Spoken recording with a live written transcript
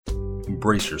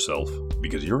brace yourself,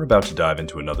 because you're about to dive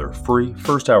into another free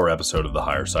first-hour episode of the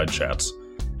Higher Side Chats,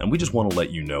 and we just want to let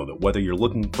you know that whether you're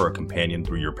looking for a companion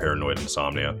through your paranoid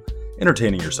insomnia,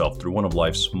 entertaining yourself through one of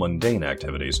life's mundane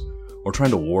activities, or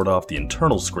trying to ward off the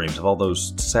internal screams of all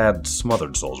those sad,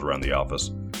 smothered souls around the office,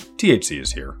 THC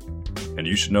is here. And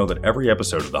you should know that every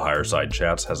episode of the Higher Side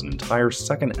Chats has an entire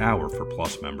second hour for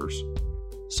Plus members.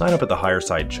 Sign up at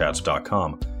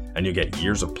thehighersidechats.com and you'll get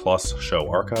years of Plus show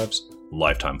archives,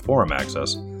 lifetime forum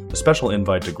access, a special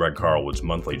invite to Greg Carlwood's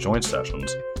monthly joint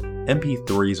sessions,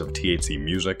 MP3s of THC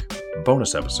music,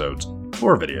 bonus episodes,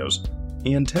 tour videos,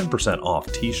 and 10% off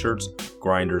t-shirts,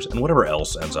 grinders, and whatever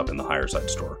else ends up in the Higher Side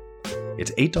store.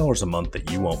 It's $8 a month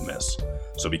that you won't miss,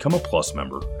 so become a Plus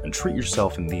member and treat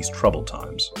yourself in these troubled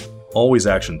times. Always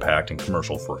action-packed and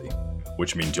commercial-free,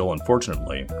 which means you'll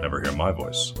unfortunately never hear my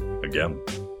voice again.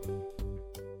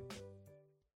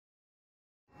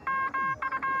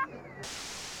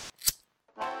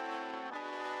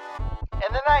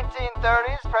 In the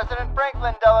 1930s, President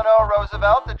Franklin Delano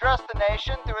Roosevelt addressed the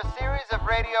nation through a series of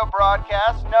radio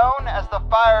broadcasts known as the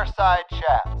Fireside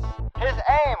Chats. His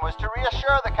aim was to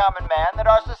reassure the common man that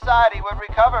our society would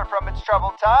recover from its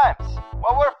troubled times.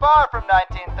 Well, we're far from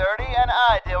 1930, and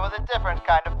I deal with a different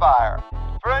kind of fire.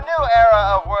 For a new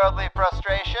era of worldly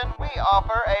frustration, we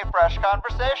offer a fresh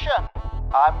conversation.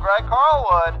 I'm Greg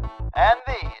Carlwood, and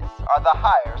these are the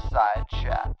Higher Side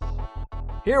Chats.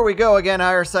 Here we go again,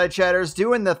 Higher Side Chatters,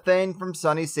 doing the thing from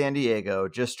sunny San Diego,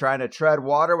 just trying to tread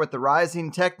water with the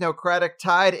rising technocratic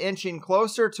tide inching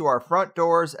closer to our front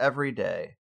doors every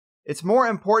day. It's more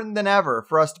important than ever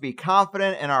for us to be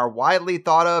confident in our widely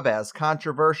thought of as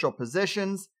controversial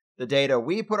positions, the data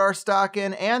we put our stock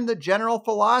in, and the general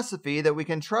philosophy that we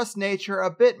can trust nature a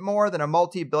bit more than a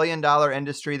multi-billion-dollar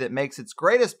industry that makes its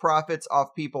greatest profits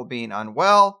off people being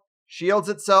unwell, shields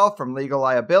itself from legal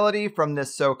liability from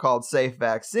this so-called safe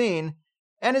vaccine,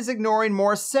 and is ignoring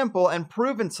more simple and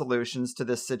proven solutions to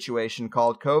this situation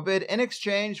called COVID in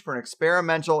exchange for an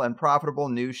experimental and profitable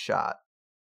new shot.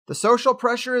 The social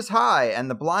pressure is high, and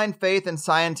the blind faith in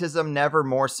scientism never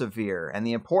more severe, and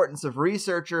the importance of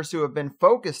researchers who have been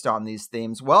focused on these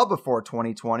themes well before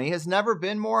 2020 has never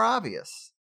been more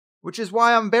obvious. Which is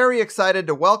why I'm very excited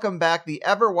to welcome back the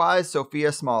ever-wise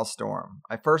Sofia Smallstorm.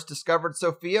 I first discovered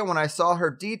Sofia when I saw her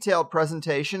detailed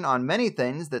presentation on many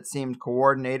things that seemed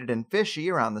coordinated and fishy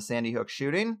around the Sandy Hook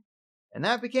shooting, and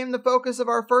that became the focus of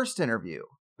our first interview.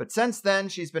 But since then,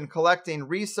 she's been collecting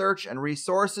research and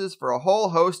resources for a whole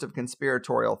host of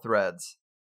conspiratorial threads.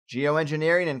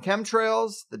 Geoengineering and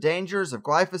chemtrails, the dangers of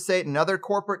glyphosate and other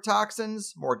corporate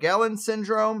toxins, Morgellons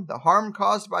syndrome, the harm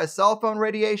caused by cell phone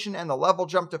radiation and the level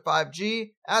jump to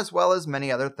 5G, as well as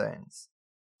many other things.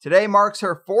 Today marks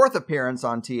her fourth appearance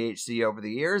on THC over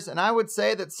the years, and I would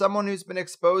say that someone who's been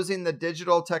exposing the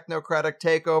digital technocratic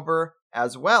takeover,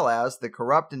 as well as the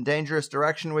corrupt and dangerous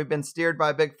direction we've been steered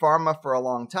by Big Pharma for a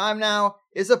long time now,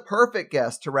 is a perfect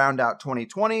guest to round out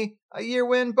 2020, a year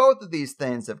when both of these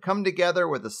things have come together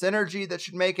with a synergy that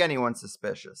should make anyone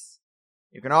suspicious.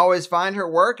 You can always find her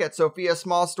work at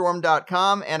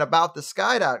sofiasmallstorm.com and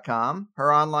aboutthesky.com.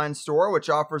 Her online store, which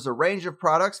offers a range of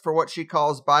products for what she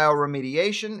calls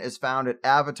bioremediation, is found at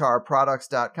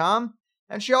avatarproducts.com.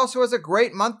 And she also has a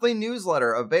great monthly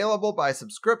newsletter available by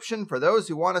subscription for those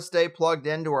who want to stay plugged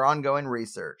into her ongoing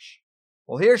research.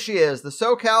 Well, here she is, the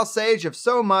SoCal sage of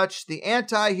so much, the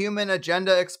anti-human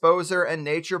agenda exposer and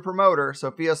nature promoter,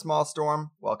 Sofia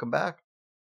Smallstorm. Welcome back.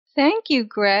 Thank you,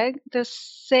 Greg. The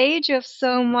sage of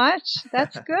so much.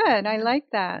 That's good. I like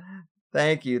that.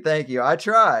 Thank you. I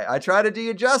try to do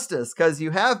you justice, because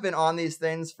you have been on these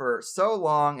things for so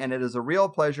long, and it is a real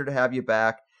pleasure to have you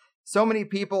back. So many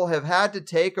people have had to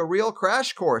take a real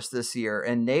crash course this year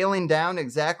in nailing down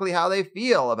exactly how they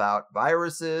feel about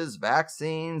viruses,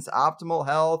 vaccines, optimal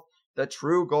health, the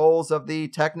true goals of the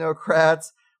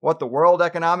technocrats, what the World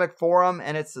Economic Forum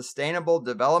and its sustainable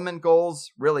development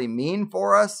goals really mean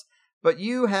for us. But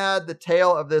you had the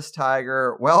tail of this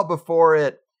tiger well before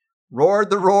it roared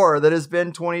the roar that has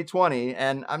been 2020,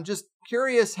 and I'm just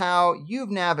curious how you've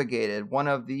navigated one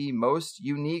of the most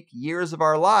unique years of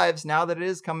our lives now that it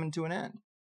is coming to an end.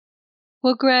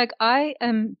 Well, Greg, I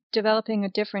am developing a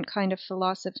different kind of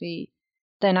philosophy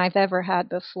than I've ever had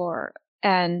before,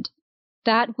 and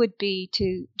that would be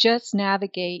to just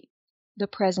navigate the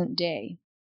present day.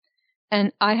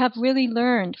 And I have really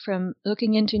learned from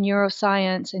looking into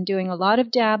neuroscience and doing a lot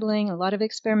of dabbling, a lot of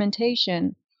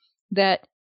experimentation, that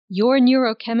your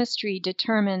neurochemistry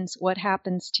determines what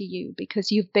happens to you,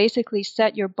 because you've basically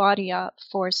set your body up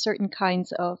for certain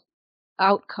kinds of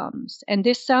outcomes. And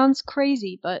this sounds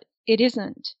crazy, but it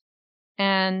isn't.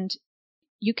 And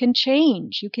you can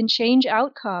change. You can change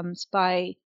outcomes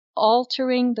by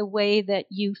altering the way that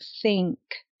you think,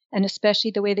 and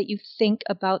especially the way that you think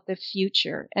about the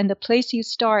future. And the place you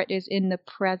start is in the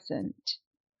present.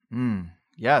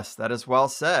 Yes, that is well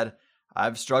said.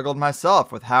 I've struggled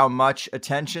myself with how much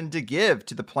attention to give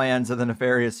to the plans of the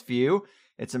nefarious few.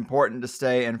 It's important to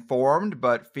stay informed,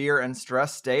 but fear and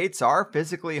stress states are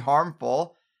physically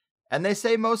harmful. And they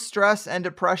say most stress and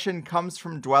depression comes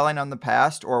from dwelling on the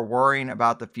past or worrying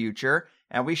about the future,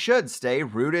 and we should stay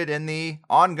rooted in the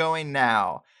ongoing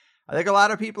now. I think a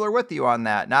lot of people are with you on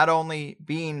that, not only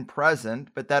being present,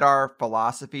 but that our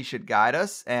philosophy should guide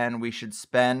us, and we should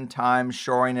spend time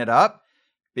shoring it up,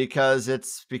 because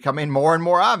it's becoming more and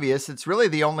more obvious it's really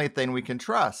the only thing we can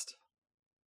trust.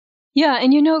 Yeah,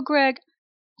 and Greg,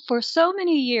 for so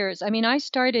many years, I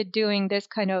started doing this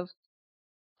kind of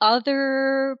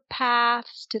other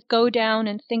paths to go down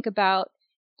and think about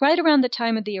right around the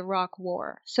time of the Iraq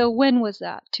War. So when was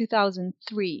that?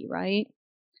 2003, right?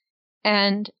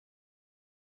 And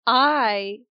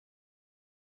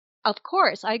of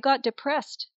course, I got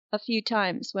depressed a few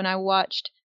times when I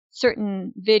watched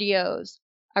certain videos.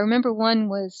 I remember one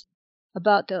was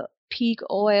about the peak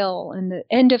oil and the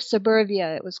end of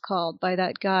suburbia, it was called, by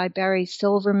that guy, Barry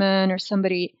Silverman or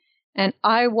somebody. And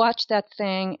I watched that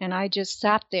thing and I just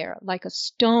sat there like a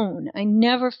stone. I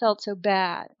never felt so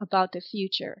bad about the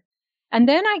future. And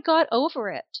then I got over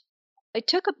it. It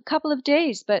took a couple of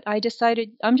days, but I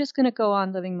decided I'm just going to go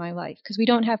on living my life because we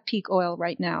don't have peak oil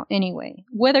right now anyway.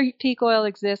 Whether peak oil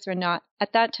exists or not,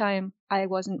 at that time, I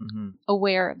wasn't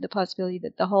aware of the possibility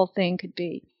that the whole thing could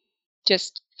be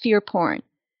just fear porn.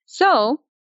 So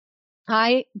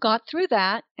I got through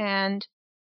that and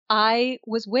I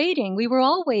was waiting. We were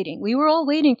all waiting. We were all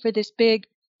waiting for this big,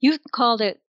 you called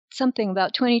it something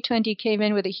about 2020 came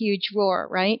in with a huge roar,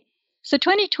 right? So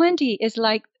 2020 is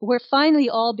like we're finally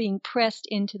all being pressed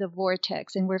into the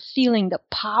vortex and we're feeling the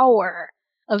power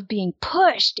of being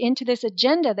pushed into this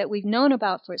agenda that we've known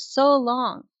about for so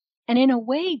long. And in a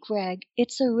way, Greg,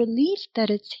 it's a relief that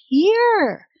it's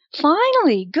here.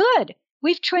 Finally, good.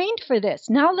 We've trained for this.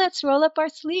 Now let's roll up our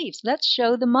sleeves. Let's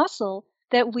show the muscle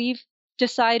that we've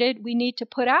decided we need to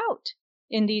put out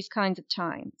in these kinds of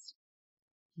times.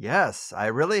 Yes, I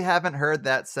really haven't heard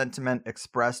that sentiment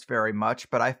expressed very much,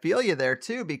 but I feel you there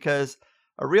too, because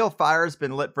a real fire's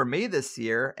been lit for me this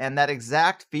year, and that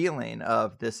exact feeling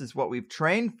of this is what we've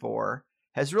trained for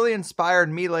has really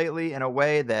inspired me lately in a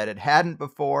way that it hadn't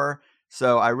before,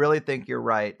 so I really think you're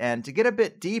right. And to get a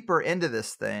bit deeper into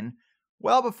this thing,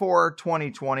 well before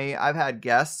 2020, I've had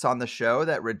guests on the show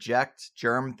that reject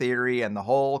germ theory and the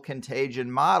whole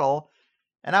contagion model,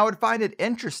 and I would find it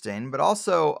interesting, but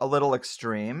also a little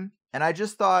extreme. And I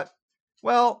just thought,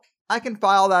 well, I can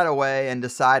file that away and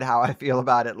decide how I feel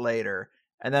about it later.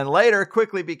 And then later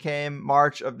quickly became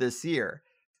March of this year.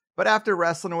 But after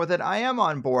wrestling with it, I am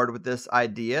on board with this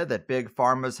idea that Big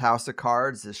Pharma's house of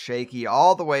cards is shaky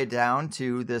all the way down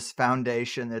to this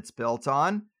foundation it's built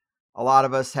on. A lot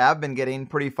of us have been getting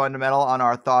pretty fundamental on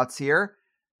our thoughts here.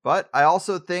 But I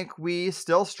also think we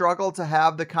still struggle to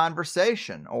have the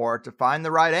conversation or to find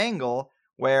the right angle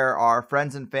where our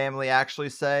friends and family actually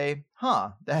say,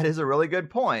 that is a really good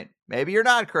point. Maybe you're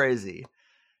not crazy.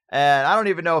 And I don't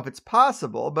even know if it's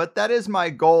possible, but that is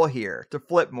my goal here, to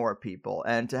flip more people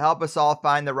and to help us all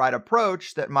find the right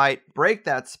approach that might break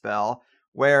that spell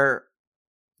where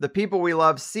the people we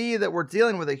love see that we're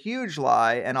dealing with a huge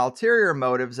lie and ulterior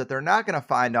motives that they're not going to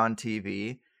find on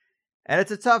TV. And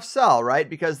it's a tough sell, right?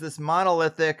 Because this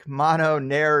monolithic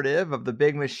mono-narrative of the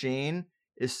big machine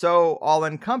is so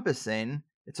all-encompassing.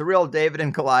 It's a real David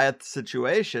and Goliath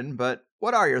situation, but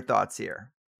what are your thoughts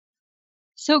here?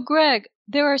 So, Greg,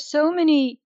 there are so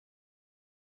many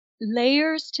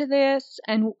layers to this,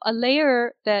 and a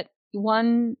layer that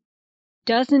one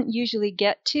doesn't usually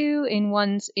get to in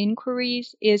one's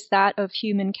inquiries is that of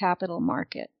human capital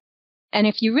market. And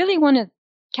if you really want to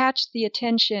catch the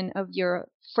attention of your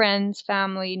friends,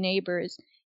 family, neighbors,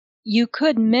 you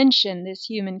could mention this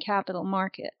human capital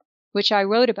market, which I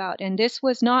wrote about. And this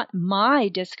was not my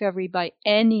discovery by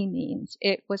any means.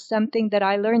 It was something that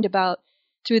I learned about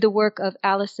through the work of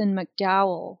Alison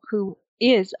McDowell, who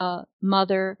is a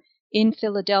mother in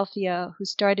Philadelphia who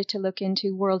started to look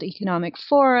into World Economic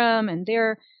Forum and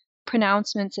their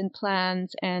pronouncements and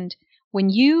plans. And when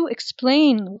you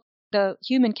explain the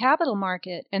human capital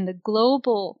market and the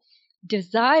global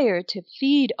desire to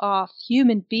feed off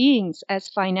human beings as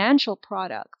financial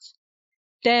products,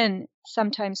 then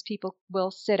sometimes people will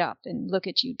sit up and look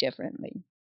at you differently.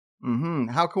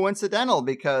 How coincidental,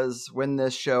 because when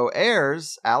this show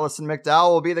airs, Alison McDowell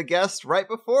will be the guest right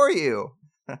before you.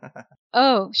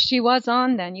 Oh, she was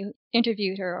on then. You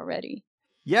interviewed her already.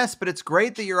 Yes, but it's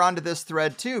great that you're onto this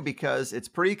thread too, because it's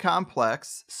pretty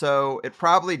complex. So it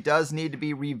probably does need to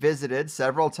be revisited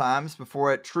several times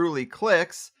before it truly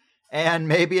clicks. And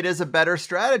maybe it is a better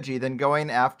strategy than going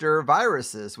after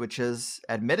viruses, which is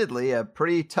admittedly a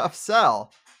pretty tough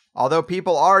sell. Although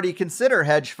people already consider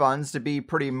hedge funds to be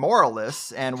pretty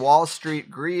moralists and Wall Street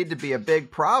greed to be a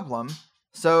big problem.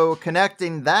 So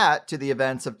connecting that to the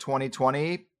events of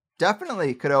 2020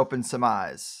 definitely could open some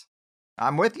eyes.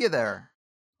 I'm with you there.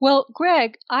 Well,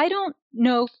 Greg, I don't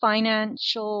know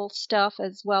financial stuff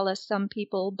as well as some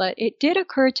people, but it did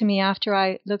occur to me after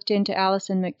I looked into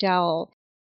Alison McDowell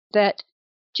that,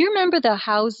 do you remember the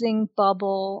housing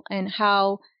bubble and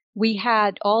how we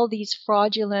had all these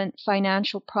fraudulent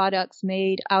financial products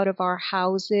made out of our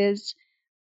houses?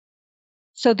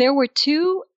 So there were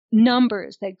two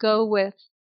numbers that go with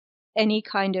any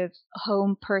kind of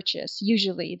home purchase.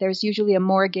 There's usually a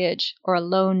mortgage or a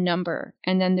loan number,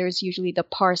 and then there's usually the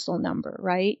parcel number,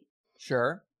 right?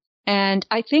 Sure. And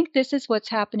I think this is what's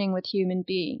happening with human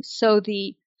beings. So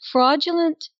the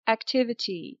fraudulent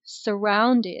activity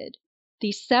surrounded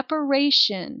the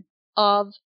separation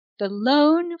of the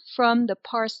loan from the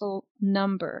parcel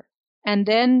number. And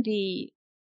then the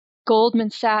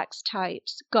Goldman Sachs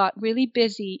types got really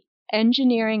busy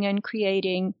engineering and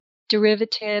creating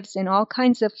derivatives and all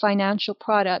kinds of financial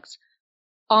products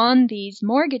on these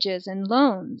mortgages and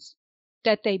loans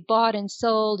that they bought and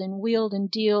sold and wheeled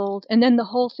and dealed, and then the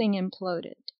whole thing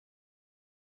imploded.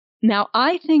 Now,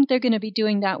 I think they're going to be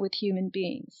doing that with human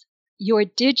beings. Your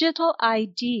digital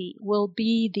ID will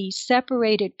be the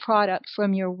separated product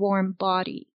from your warm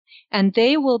body, and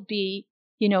they will be,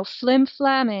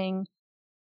 flim-flamming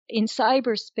in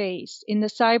cyberspace, in the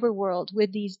cyber world,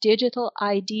 with these digital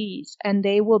IDs, and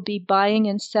they will be buying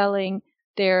and selling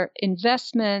their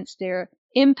investments, their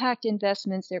impact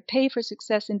investments, their pay for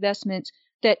success investments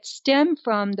that stem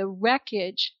from the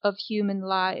wreckage of human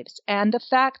lives and the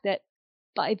fact that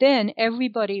by then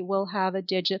everybody will have a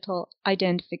digital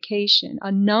identification,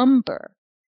 a number.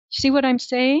 See what I'm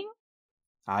saying?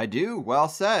 I do. Well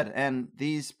said. And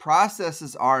these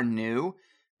processes are new,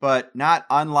 but not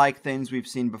unlike things we've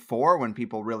seen before when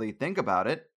people really think about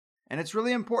it. And it's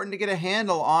really important to get a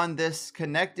handle on this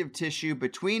connective tissue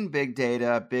between big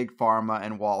data, big pharma,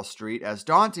 and Wall Street, as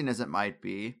daunting as it might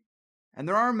be. And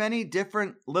there are many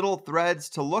different little threads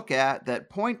to look at that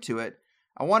point to it.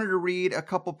 I wanted to read a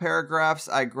couple paragraphs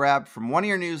I grabbed from one of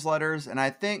your newsletters, and I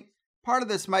think part of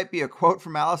this might be a quote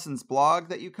from Alison's blog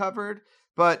that you covered,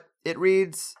 but it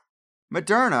reads,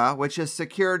 Moderna, which has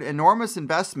secured enormous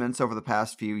investments over the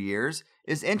past few years,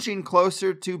 is inching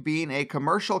closer to being a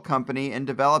commercial company in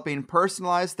developing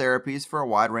personalized therapies for a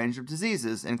wide range of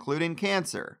diseases, including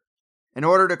cancer. In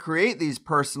order to create these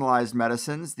personalized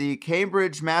medicines, the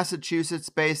Cambridge,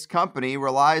 Massachusetts-based company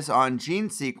relies on gene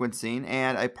sequencing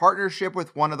and a partnership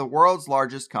with one of the world's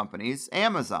largest companies,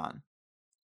 Amazon.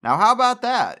 Now, how about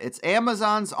that? It's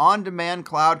Amazon's on-demand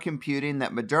cloud computing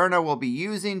that Moderna will be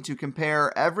using to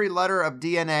compare every letter of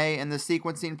DNA in the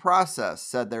sequencing process,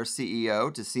 said their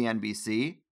CEO to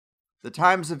CNBC. The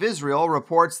Times of Israel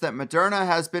reports that Moderna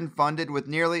has been funded with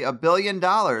nearly $1 billion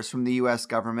from the U.S.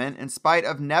 government in spite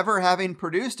of never having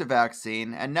produced a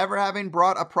vaccine and never having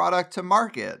brought a product to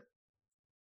market.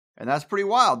 And that's pretty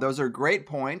wild. Those are great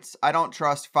points. I don't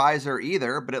trust Pfizer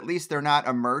either, but at least they're not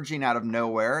emerging out of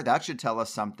nowhere. That should tell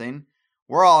us something.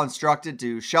 We're all instructed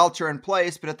to shelter in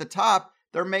place, but at the top,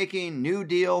 they're making new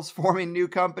deals, forming new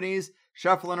companies,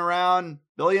 shuffling around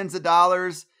billions of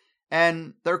dollars,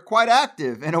 and they're quite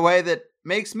active in a way that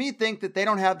makes me think that they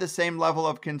don't have the same level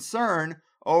of concern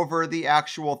over the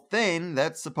actual thing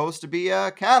that's supposed to be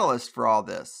a catalyst for all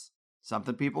this.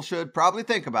 Something people should probably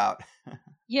think about.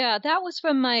 Yeah, that was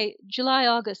from my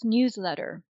July-August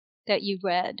newsletter that you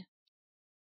read.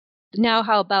 Now,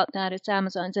 how about that? It's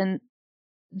Amazon's. And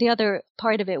the other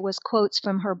part of it was quotes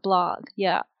from her blog.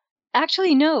 Yeah.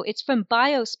 Actually, no, it's from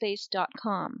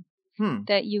biospace.com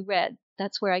that you read.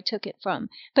 That's where I took it from.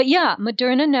 But yeah,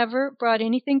 Moderna never brought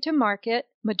anything to market.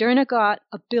 Moderna got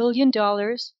 $1 billion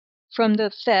from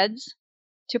the feds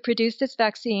to produce this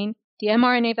vaccine, the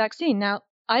mRNA vaccine. Now,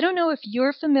 I don't know if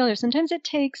you're familiar. Sometimes it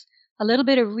takes a little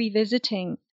bit of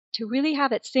revisiting to really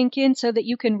have it sink in so that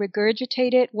you can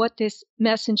regurgitate it, what this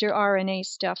messenger RNA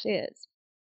stuff is.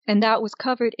 And that was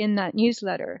covered in that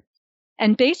newsletter.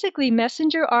 And basically,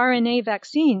 messenger RNA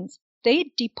vaccines,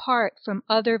 they depart from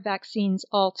other vaccines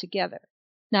altogether.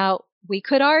 Now, we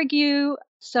could argue,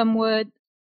 some would,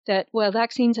 that, well,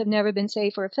 vaccines have never been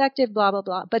safe or effective, blah, blah,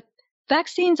 blah. But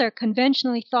vaccines are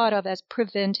conventionally thought of as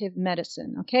preventive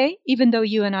medicine, okay? Even though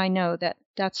you and I know that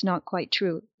that's not quite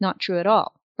true, not true at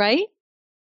all, right?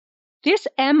 This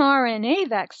mRNA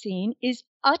vaccine is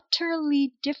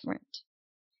utterly different.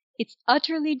 It's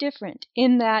utterly different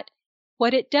in that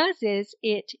what it does is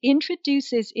it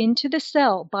introduces into the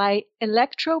cell by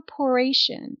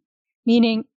electroporation,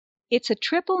 meaning it's a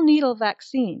triple needle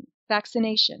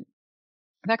vaccination.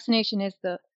 Vaccination is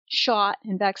the shot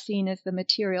and vaccine is the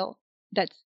material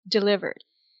that's delivered.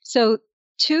 So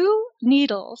 2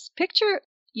 needles, picture,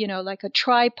 like a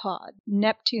tripod,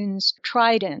 Neptune's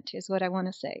trident is what I want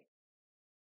to say.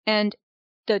 And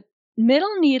the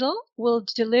middle needle will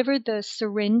deliver the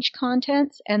syringe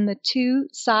contents, and the 2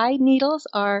 side needles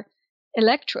are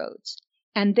electrodes,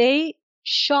 and they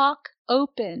shock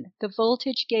open the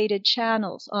voltage-gated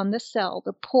channels on the cell,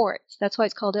 the ports. That's why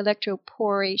it's called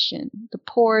electroporation, the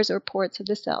pores or ports of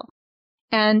the cell.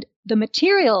 And the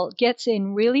material gets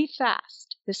in really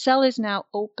fast. The cell is now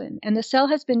open, and the cell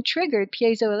has been triggered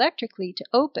piezoelectrically to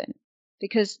open,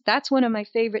 because that's one of my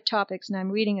favorite topics, and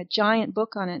I'm reading a giant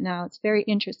book on it now. It's very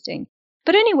interesting.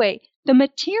 But anyway, the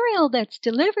material that's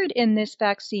delivered in this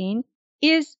vaccine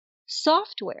is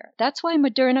software. That's why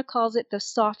Moderna calls it the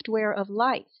software of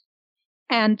life.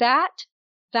 And that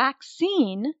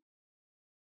vaccine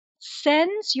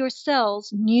sends your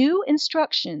cells new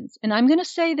instructions. And I'm going to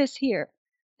say this here.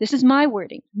 This is my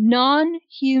wording.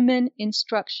 Non-human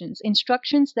instructions.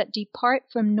 Instructions that depart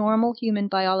from normal human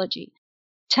biology.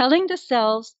 Telling the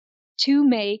cells to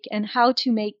make and how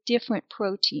to make different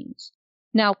proteins.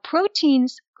 Now,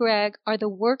 proteins, Greg, are the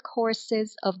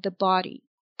workhorses of the body.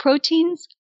 Proteins,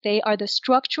 they are the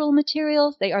structural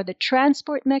materials. They are the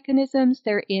transport mechanisms.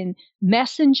 They're in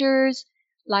messengers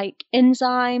like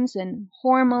enzymes and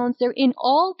hormones. They're in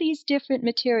all these different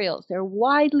materials. They're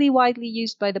widely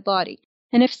used by the body.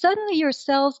 And if suddenly your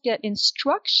cells get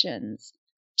instructions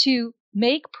to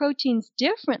make proteins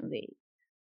differently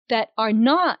that are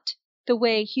not the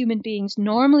way human beings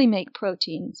normally make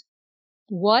proteins,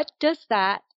 what does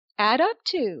that add up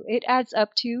to? It adds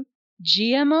up to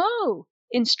GMO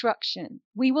instruction.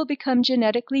 We will become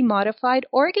genetically modified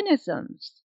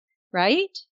organisms,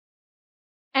 right?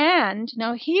 And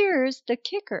now here's the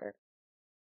kicker.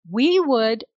 We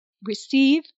would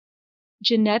receive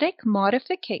genetic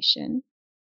modification.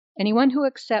 Anyone who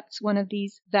accepts one of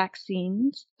these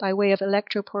vaccines by way of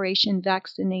electroporation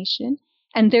vaccination,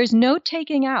 and there's no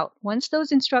taking out. Once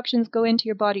those instructions go into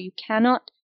your body, you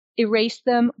cannot erase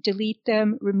them, delete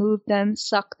them, remove them,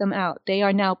 suck them out. They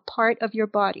are now part of your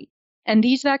body. And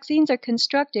these vaccines are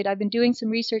constructed, I've been doing some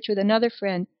research with another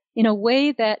friend, in a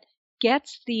way that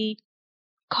gets the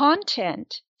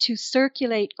content to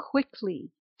circulate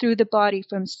quickly through the body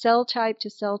from cell type to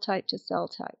cell type to cell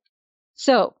type.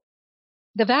 So,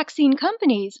 the vaccine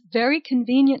companies very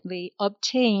conveniently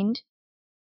obtained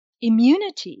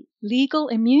immunity, legal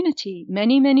immunity,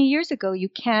 many years ago. You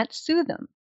can't sue them.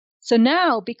 So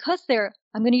now, because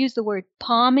I'm going to use the word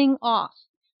palming off,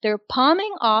 they're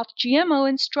palming off GMO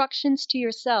instructions to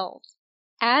your cells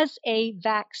as a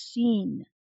vaccine.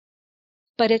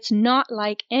 But it's not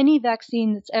like any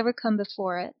vaccine that's ever come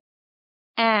before it,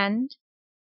 and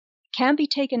can be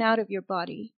taken out of your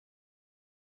body.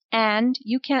 And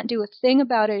you can't do a thing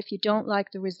about it if you don't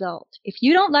like the result. If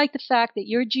you don't like the fact that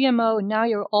you're GMO and now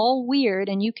you're all weird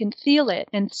and you can feel it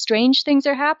and strange things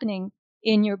are happening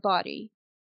in your body,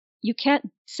 you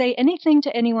can't say anything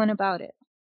to anyone about it.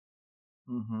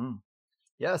 Mm-hmm.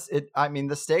 Yes,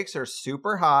 the stakes are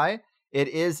super high. It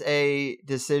is a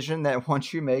decision that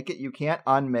once you make it, you can't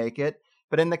unmake it.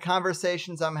 But in the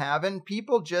conversations I'm having,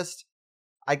 people just,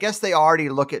 I guess they already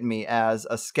look at me as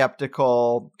a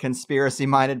skeptical,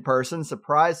 conspiracy-minded person.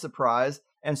 Surprise, surprise.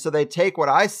 And so they take what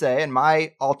I say and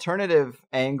my alternative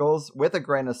angles with a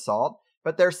grain of salt.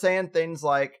 But they're saying things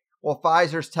like, well,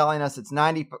 Pfizer's telling us it's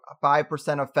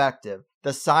 95% effective.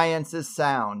 The science is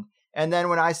sound. And then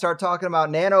when I start talking about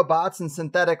nanobots and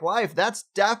synthetic life, that's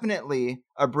definitely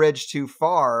a bridge too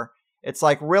far. It's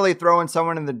like really throwing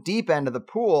someone in the deep end of the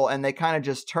pool and they kind of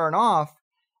just turn off.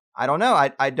 I don't know.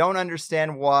 I don't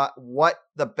understand what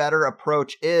the better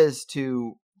approach is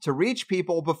to reach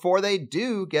people before they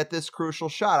do get this crucial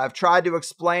shot. I've tried to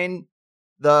explain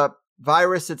the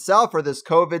virus itself or this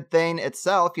COVID thing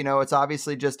itself. It's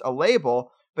obviously just a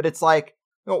label, but it's like,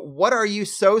 what are you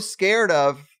so scared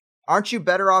of? Aren't you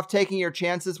better off taking your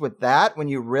chances with that when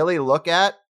you really look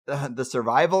at the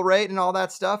survival rate and all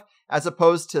that stuff as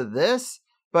opposed to this?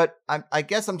 But I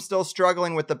guess I'm still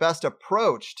struggling with the best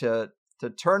approach to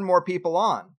turn more people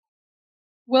on.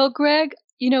 Well, Greg,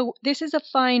 this is a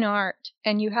fine art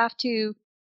and you have to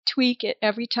tweak it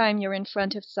every time you're in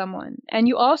front of someone. And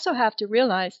you also have to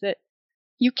realize that,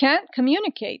 you can't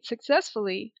communicate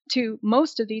successfully to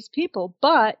most of these people.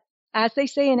 But as they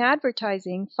say in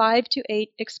advertising, 5 to 8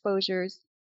 exposures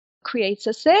creates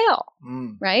a sale,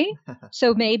 right?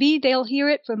 So maybe they'll hear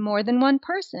it from more than one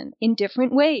person in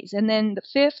different ways. And then the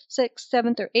 5th, 6th,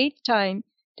 7th, or 8th time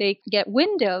they get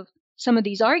wind of some of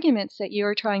these arguments that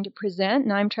you're trying to present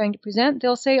and I'm trying to present,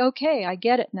 they'll say, okay, I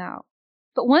get it now.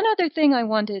 But one other thing I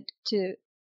wanted to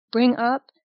bring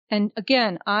up, and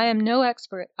again, I am no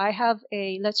expert. I have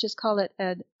let's just call it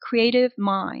a creative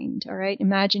mind, all right,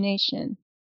 imagination.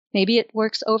 Maybe it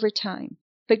works overtime.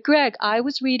 But Greg, I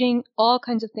was reading all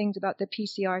kinds of things about the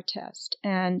PCR test,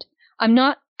 and I'm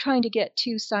not trying to get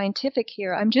too scientific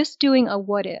here. I'm just doing a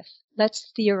what if.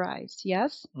 Let's theorize,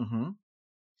 yes? Mm-hmm.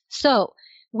 So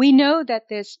we know that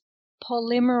this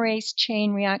polymerase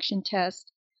chain reaction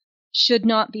test should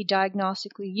not be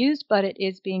diagnostically used, but it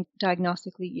is being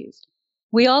diagnostically used.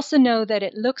 We also know that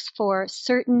it looks for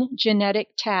certain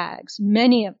genetic tags,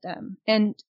 many of them.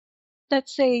 And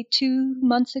let's say 2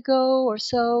 months ago or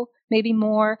so, maybe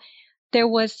more, there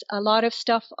was a lot of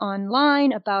stuff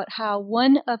online about how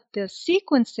one of the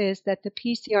sequences that the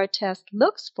PCR test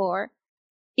looks for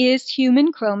is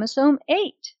human chromosome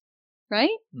 8, right?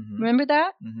 Mm-hmm. Remember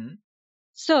that? Mm-hmm.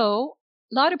 So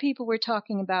a lot of people were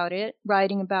talking about it,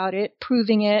 writing about it,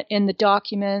 proving it in the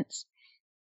documents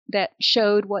that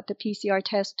showed what the PCR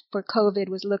test for COVID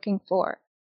was looking for.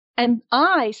 And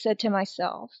I said to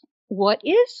myself, what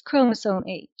is chromosome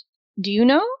 8? Do you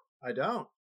know? I don't.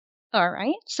 All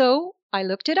right. So I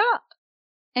looked it up.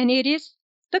 And it is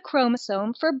the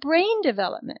chromosome for brain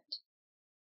development.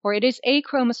 Or it is a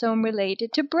chromosome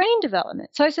related to brain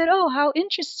development. So I said, oh, how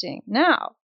interesting.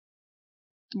 Now,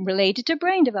 related to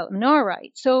brain development. All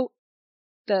right. So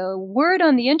the word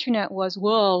on the internet was,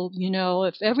 well,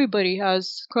 if everybody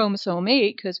has chromosome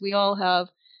 8, because we all have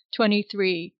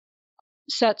 23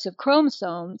 sets of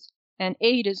chromosomes, and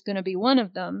 8 is going to be one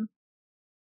of them.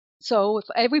 So if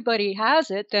everybody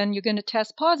has it, then you're going to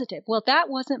test positive. Well, that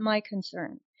wasn't my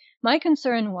concern. My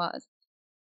concern was,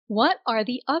 what are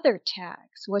the other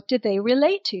tags? What do they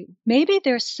relate to? Maybe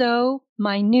they're so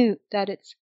minute that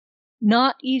it's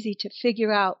not easy to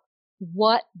figure out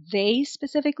what they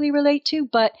specifically relate to.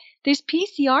 But this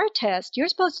PCR test, you're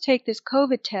supposed to take this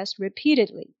COVID test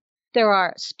repeatedly. There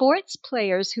are sports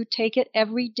players who take it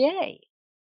every day.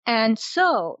 And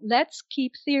so let's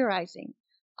keep theorizing.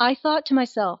 I thought to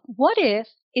myself, what if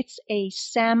it's a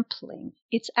sampling?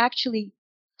 It's actually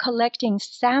collecting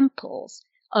samples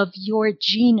of your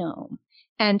genome,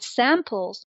 and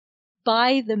samples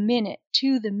by the minute,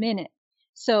 to the minute.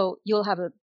 So you'll have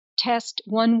a test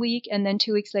 1 week, and then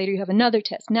 2 weeks later you have another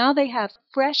test. Now they have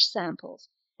fresh samples.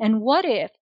 And what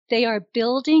if they are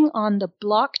building on the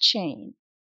blockchain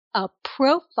a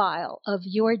profile of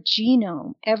your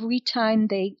genome every time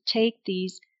they take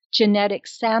these genetic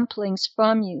samplings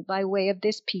from you by way of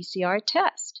this PCR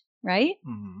test, right?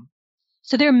 Mm-hmm.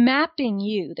 So they're mapping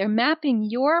you. They're mapping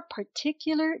your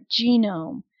particular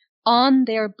genome on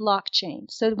their blockchain.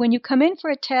 So when you come in for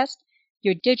a test,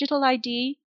 your digital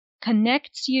ID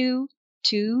connects you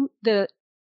to the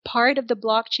part of the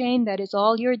blockchain that is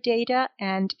all your data.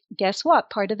 And guess what?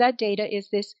 Part of that data is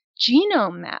this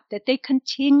genome map that they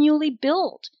continually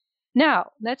build.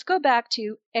 Now, let's go back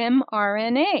to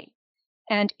mRNA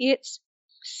and its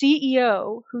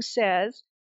CEO who says,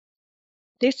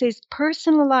 this is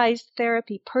personalized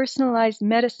therapy, personalized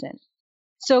medicine.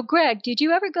 So, Greg, did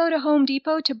you ever go to Home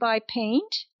Depot to buy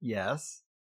paint? Yes.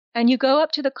 And you go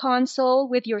up to the console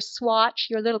with your swatch,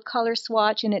 your little color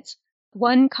swatch, and it's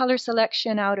one color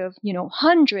selection out of,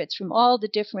 hundreds from all the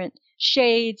different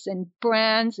shades and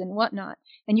brands and whatnot.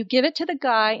 And you give it to the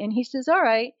guy, and he says, all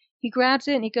right. He grabs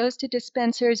it, and he goes to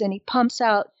dispensers, and he pumps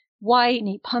out white, and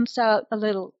he pumps out a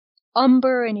little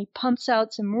umber, and he pumps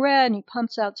out some red, and he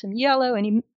pumps out some yellow, and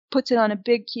he puts it on a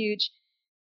big, huge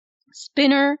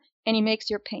spinner, and he makes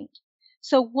your paint.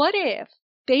 So what if,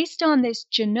 based on this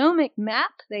genomic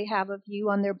map they have of you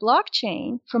on their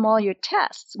blockchain from all your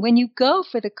tests, when you go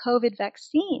for the COVID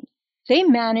vaccine, they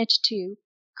manage to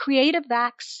create a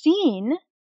vaccine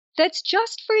that's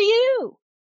just for you?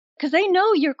 Because they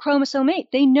know you're chromosome 8.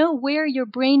 They know where your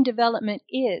brain development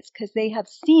is because they have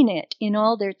seen it in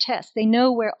all their tests. They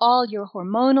know where all your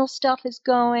hormonal stuff is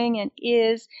going and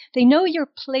is. They know your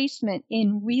placement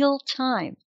in real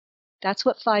time. That's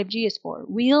what 5G is for,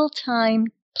 real-time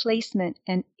placement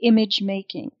and image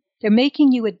making. They're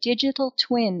making you a digital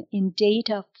twin in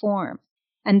data form.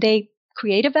 And they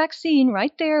create a vaccine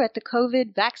right there at the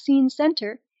COVID vaccine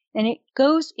center, and it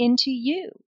goes into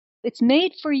you. It's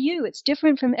made for you. It's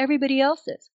different from everybody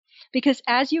else's. Because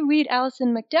as you read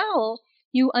Alison McDowell,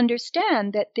 you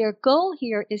understand that their goal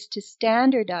here is to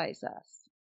standardize us.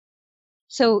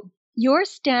 So your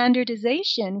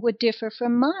standardization would differ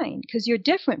from mine because you're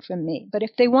different from me. But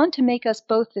if they want to make us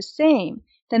both the same,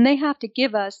 then they have to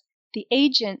give us the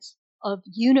agents of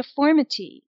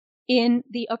uniformity in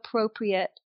the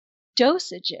appropriate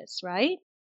dosages, right?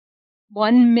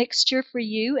 One mixture for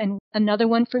you and another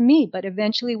one for me, but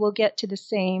eventually we'll get to the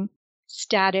same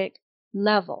static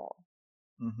level.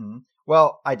 Mm-hmm.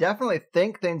 Well, I definitely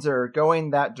think things are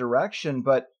going that direction,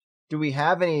 but do we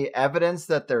have any evidence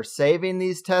that they're saving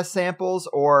these test samples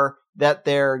or that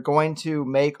they're going to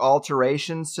make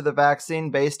alterations to the vaccine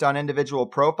based on individual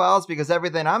profiles? Because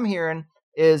everything I'm hearing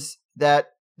is that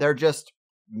they're just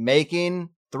making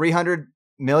 300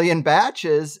 million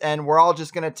batches and we're all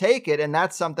just going to take it. And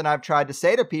that's something I've tried to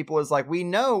say to people is like, we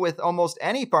know with almost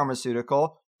any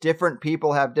pharmaceutical, different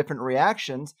people have different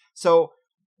reactions. So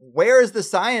where is the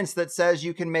science that says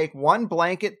you can make one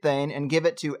blanket thing and give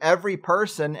it to every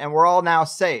person and we're all now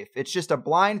safe? It's just a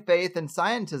blind faith and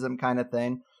scientism kind of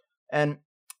thing. And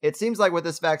it seems like with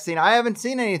this vaccine, I haven't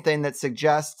seen anything that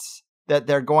suggests that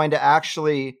they're going to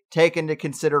actually take into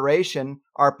consideration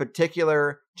our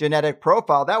particular genetic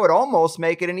profile. That would almost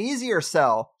make it an easier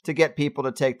sell to get people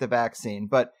to take the vaccine.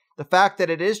 But the fact that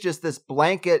it is just this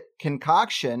blanket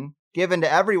concoction given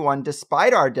to everyone,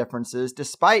 despite our differences,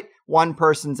 despite one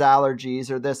person's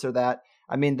allergies or this or that,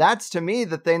 I mean, that's to me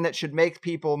the thing that should make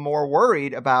people more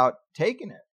worried about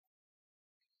taking it.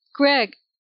 Greg,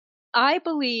 I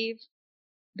believe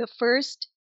the first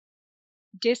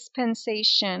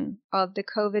dispensation of the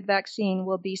COVID vaccine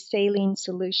will be saline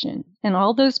solution. And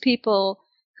all those people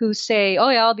who say, oh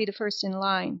yeah, I'll be the first in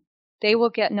line, they will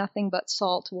get nothing but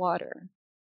salt water.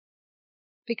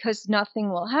 Because nothing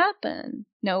will happen,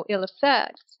 no ill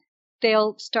effects.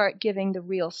 They'll start giving the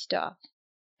real stuff.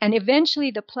 And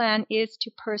eventually the plan is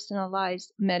to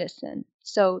personalize medicine.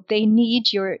 So they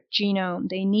need your genome.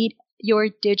 They need your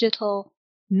digital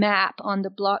map on the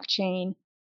blockchain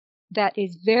that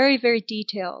is very, very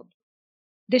detailed.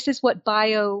 This is what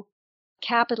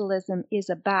biocapitalism is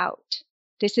about.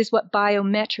 This is what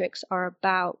biometrics are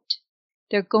about.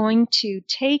 They're going to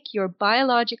take your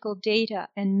biological data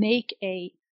and make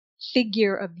a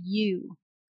figure of you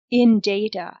in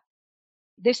data.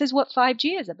 This is what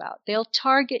 5G is about. They'll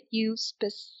target you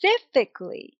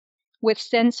specifically with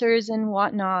sensors and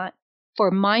whatnot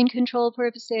for mind control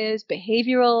purposes,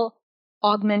 behavioral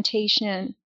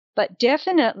augmentation. But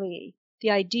definitely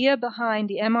the idea behind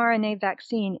the mRNA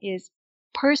vaccine is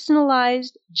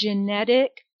personalized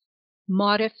genetic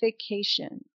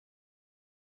modification.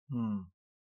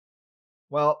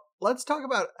 Well, let's talk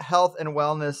about health and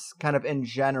wellness kind of in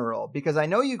general, because I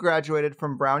know you graduated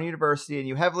from Brown University and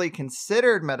you heavily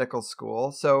considered medical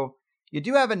school, so you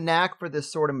do have a knack for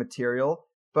this sort of material,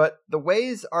 but the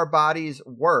ways our bodies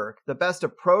work, the best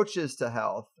approaches to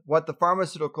health, what the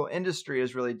pharmaceutical industry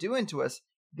is really doing to us,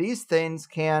 these things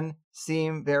can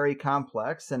seem very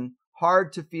complex and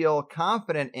hard to feel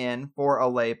confident in for a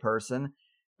layperson.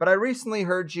 But I recently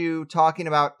heard you talking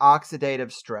about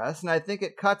oxidative stress, and I think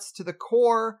it cuts to the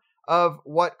core of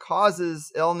what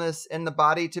causes illness in the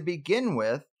body to begin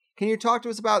with. Can you talk to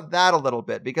us about that a little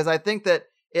bit? Because I think that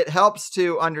it helps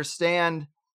to understand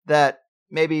that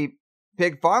maybe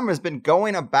Big Pharma has been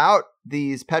going about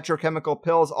these petrochemical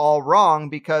pills all wrong,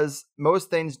 because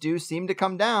most things do seem to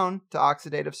come down to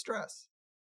oxidative stress.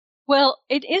 Well,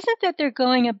 it isn't that they're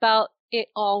going about it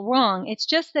all wrong. It's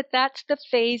just that that's the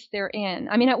phase they're in.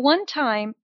 I mean, at one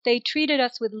time, they treated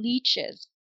us with leeches,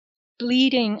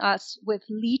 bleeding us with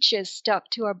leeches stuck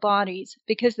to our bodies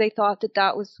because they thought that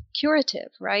that was curative,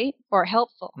 right? Or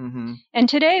helpful. Mm-hmm. And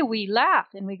today we laugh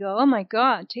and we go, oh my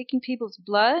God, taking people's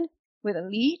blood with a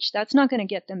leech, that's not going to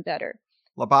get them better.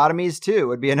 Lobotomies, too,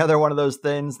 would be another one of those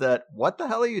things that, what the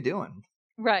hell are you doing?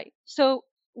 Right. So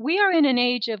we are in an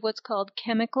age of what's called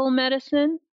chemical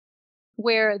medicine,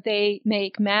 where they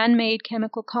make man-made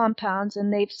chemical compounds,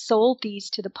 and they've sold these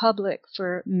to the public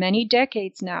for many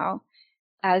decades now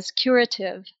as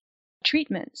curative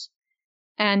treatments.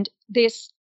 And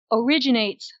this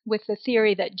originates with the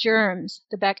theory that germs,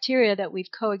 the bacteria that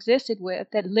we've coexisted with,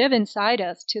 that live inside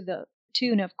us to the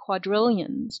tune of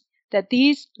quadrillions, that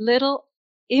these little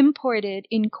imported,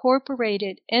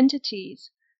 incorporated entities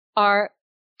are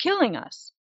killing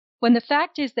us. When the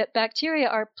fact is that bacteria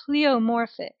are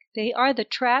pleomorphic. They are the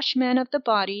trash men of the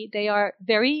body. They are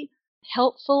very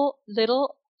helpful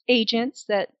little agents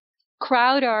that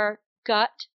crowd our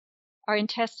gut, our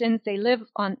intestines. They live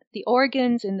on the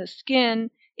organs and the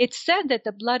skin. It's said that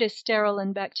the blood is sterile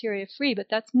and bacteria-free, but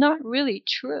that's not really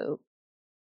true,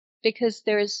 because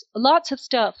there's lots of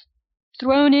stuff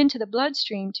thrown into the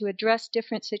bloodstream to address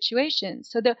different situations.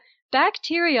 So the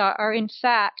bacteria are, in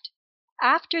fact,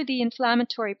 after the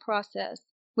inflammatory process,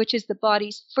 which is the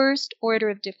body's first order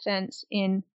of defense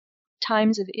in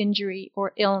times of injury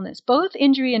or illness. Both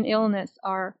injury and illness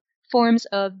are forms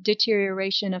of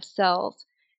deterioration of cells,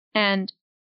 and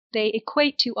they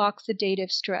equate to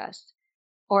oxidative stress,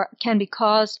 or can be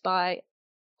caused by,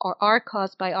 or are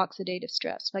caused by oxidative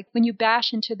stress. Like when you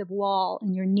bash into the wall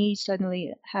and your knee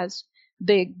suddenly has a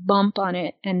big bump on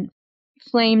it and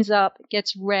flames up, it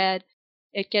gets red,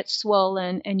 it gets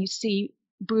swollen, and you see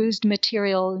bruised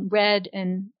material, red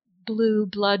and blue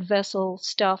blood vessel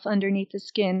stuff underneath the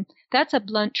skin. That's a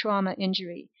blunt trauma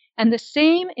injury. And the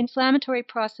same inflammatory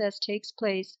process takes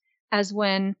place as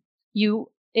when you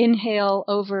inhale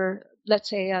over, let's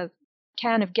say, a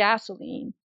can of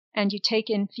gasoline, and you take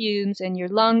in fumes and your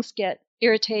lungs get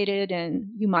irritated and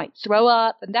you might throw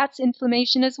up, and that's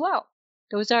inflammation as well.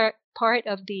 Those are part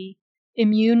of the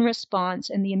immune response,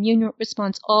 and the immune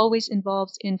response always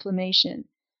involves inflammation.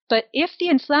 But if the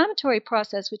inflammatory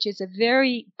process, which is a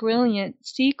very brilliant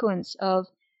sequence of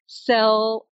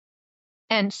cell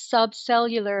and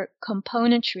subcellular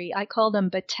componentry, I call them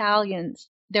battalions.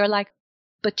 They're like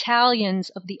battalions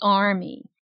of the army.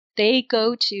 They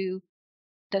go to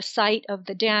the site of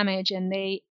the damage and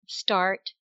they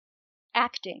start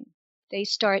acting. They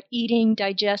start eating,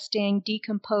 digesting,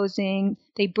 decomposing.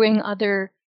 They bring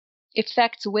other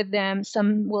effects with them.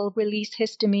 Some will release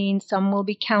histamine, some will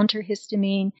be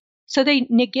counterhistamine. So they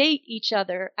negate each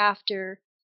other after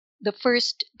the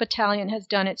first battalion has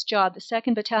done its job. The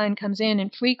second battalion comes in,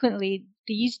 and frequently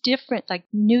these different, like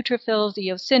neutrophils,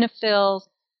 eosinophils,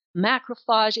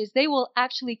 macrophages, they will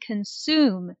actually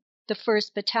consume the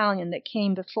first battalion that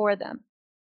came before them.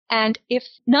 And if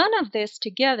none of this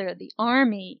together, the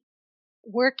army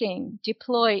working,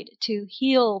 deployed to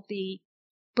heal the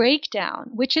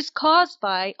breakdown, which is caused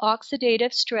by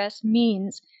oxidative stress,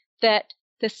 means that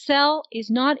the cell is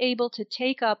not able to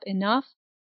take up enough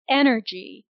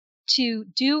energy to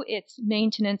do its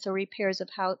maintenance or repairs of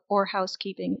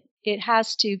housekeeping. It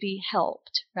has to be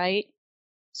helped, right?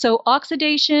 So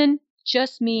oxidation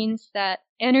just means that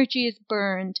energy is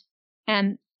burned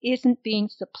and isn't being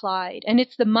supplied. And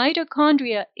it's the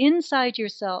mitochondria inside your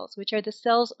cells, which are the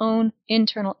cell's own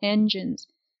internal engines,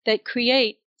 that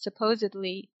create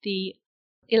supposedly the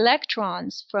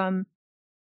electrons from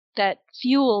that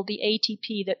fuel the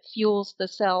ATP that fuels the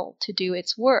cell to do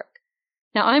its work.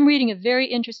 Now, I'm reading a very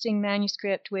interesting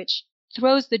manuscript which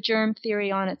throws the germ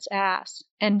theory on its ass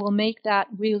and will make that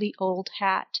really old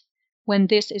hat when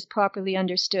this is properly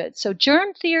understood. So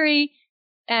germ theory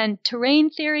and terrain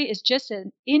theory is just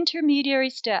an intermediary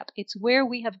step. It's where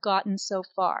we have gotten so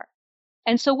far.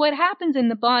 And so what happens in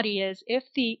the body is if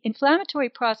the inflammatory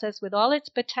process with all its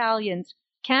battalions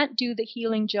can't do the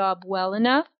healing job well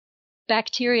enough,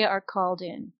 bacteria are called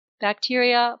in.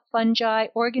 Bacteria, fungi,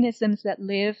 organisms that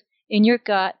live in your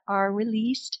gut are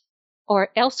released, or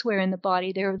elsewhere in the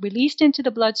body. They're released into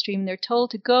the bloodstream. They're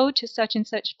told to go to such and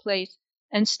such place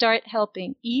and start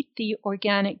helping eat the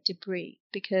organic debris,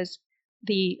 because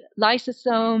the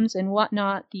lysosomes and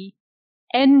whatnot, the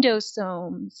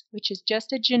endosomes, which is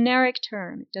just a generic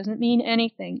term. It doesn't mean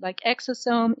anything. Like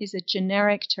exosome is a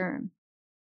generic term.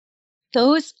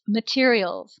 Those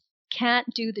materials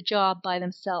can't do the job by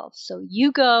themselves. So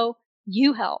you go,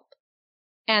 you help.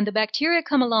 And the bacteria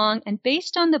come along, and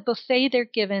based on the buffet they're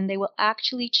given, they will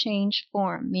actually change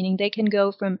form, meaning they can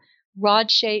go from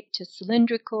rod-shaped to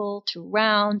cylindrical to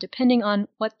round, depending on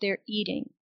what they're eating.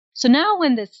 So now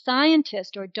when the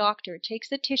scientist or doctor takes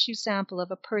a tissue sample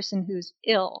of a person who's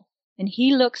ill, and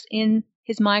he looks in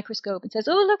his microscope and says,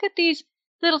 oh, look at these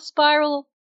little spiral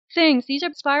things. These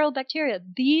are spiral bacteria.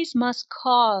 These must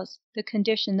cause the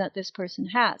condition that this person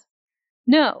has.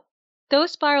 No,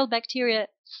 those spiral bacteria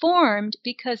formed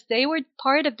because they were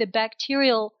part of the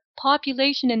bacterial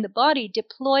population in the body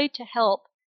deployed to help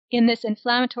in this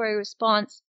inflammatory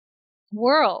response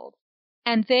world.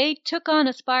 And they took on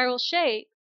a spiral shape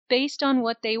based on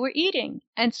what they were eating.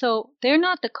 And so they're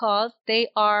not the cause. They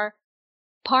are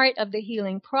part of the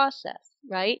healing process,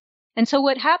 right? And so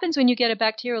what happens when you get a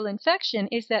bacterial infection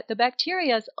is that the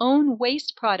bacteria's own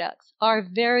waste products are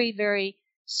very, very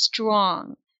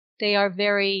strong. They are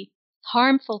very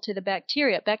harmful to the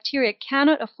bacteria. Bacteria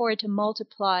cannot afford to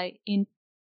multiply in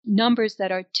numbers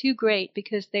that are too great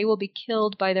because they will be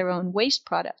killed by their own waste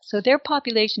products. So their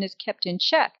population is kept in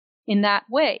check in that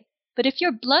way. But if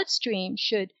your bloodstream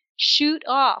should shoot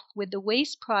off with the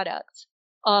waste products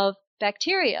of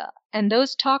bacteria, and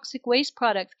those toxic waste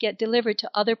products get delivered to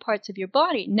other parts of your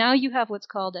body, now you have what's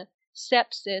called a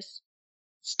sepsis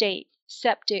state,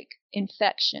 septic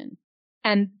infection.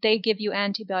 and they give you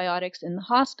antibiotics in the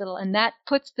hospital, and that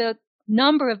puts the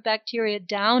number of bacteria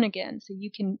down again so you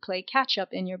can play catch up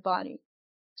in your body.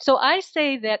 So I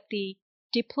say that the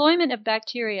deployment of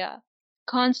bacteria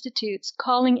constitutes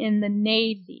calling in the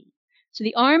Navy. So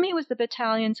the Army was the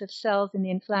battalions of cells in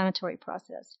the inflammatory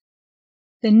process.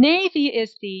 The Navy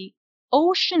is the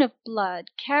ocean of blood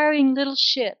carrying little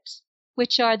ships,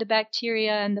 which are the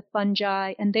bacteria and the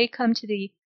fungi, and they come to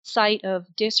the site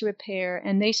of disrepair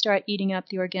and they start eating up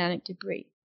the organic debris.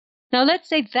 Now let's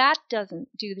say that doesn't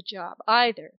do the job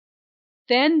either.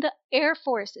 Then the Air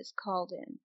Force is called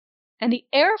in. And the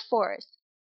Air Force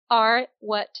are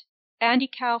what Andy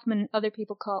Kaufman and other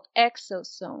people call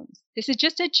exosomes. This is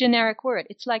just a generic word.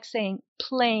 It's like saying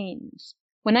planes.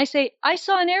 When I say, I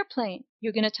saw an airplane,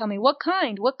 you're going to tell me, what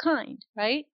kind,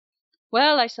 right?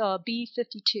 Well, I saw a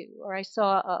B-52, or I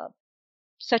saw a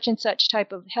such and such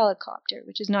type of helicopter,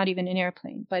 which is not even an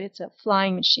airplane, but it's a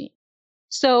flying machine.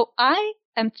 So I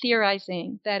am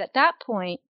theorizing that at that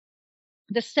point,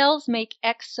 the cells make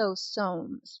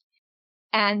exosomes.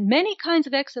 And many kinds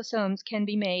of exosomes can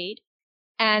be made.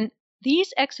 And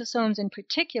these exosomes in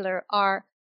particular are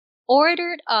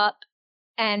ordered up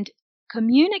and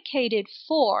communicated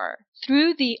for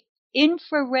through the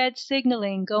infrared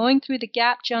signaling going through the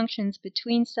gap junctions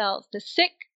between cells. The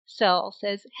sick cell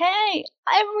says, hey,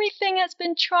 everything has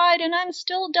been tried and I'm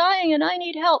still dying and I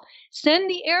need help. Send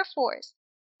the Air Force.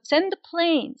 Send the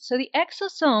planes. So the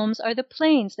exosomes are the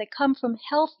planes that come from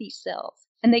healthy cells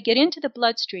and they get into the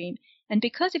bloodstream. And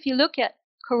because if you look at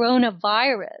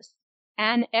coronavirus,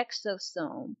 an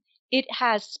exosome, it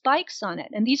has spikes on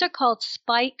it. And these are called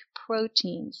spike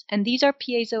proteins. And these are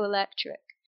piezoelectric.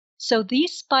 So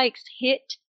these spikes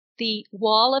hit the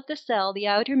wall of the cell, the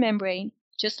outer membrane,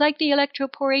 just like the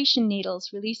electroporation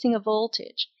needles releasing a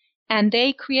voltage. And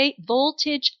they create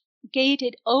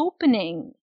voltage-gated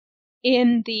opening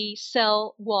in the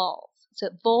cell walls. It's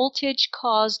a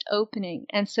voltage-caused opening.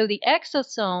 And so the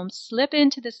exosomes slip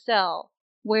into the cell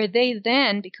where they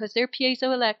then, because they're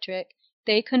piezoelectric,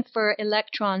 they confer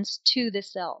electrons to the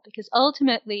cell. Because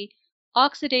ultimately,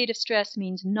 oxidative stress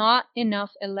means not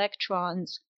enough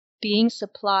electrons being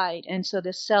supplied, and so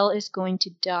the cell is going to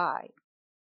die.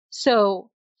 So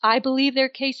I believe there are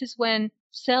cases when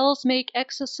cells make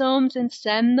exosomes and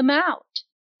send them out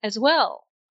as well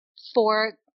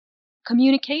for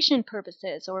communication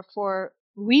purposes or for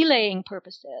relaying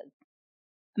purposes,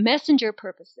 messenger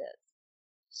purposes.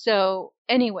 So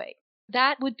anyway,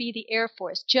 that would be the Air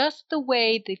Force, just the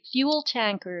way the fuel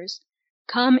tankers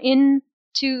come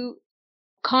into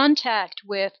contact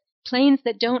with planes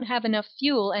that don't have enough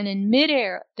fuel, and in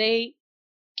midair they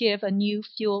give a new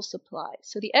fuel supply.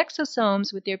 So the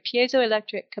exosomes with their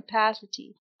piezoelectric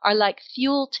capacity are like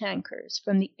fuel tankers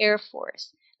from the Air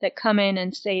Force that come in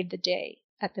and save the day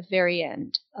at the very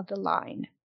end of the line.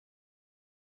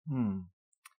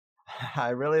 I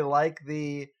really like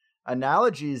the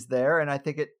analogies there, and I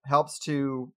think it helps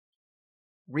to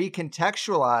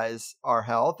recontextualize our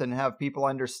health and have people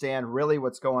understand really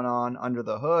what's going on under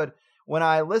the hood. When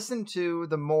I listen to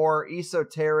the more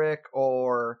esoteric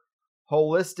or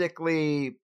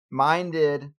holistically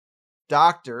minded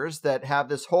doctors that have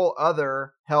this whole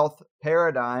other health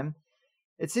paradigm,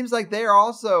 it seems like they are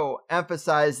also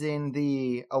emphasizing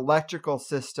the electrical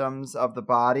systems of the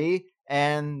body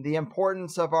and the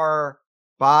importance of our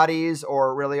bodies,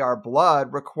 or really our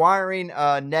blood, requiring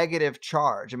a negative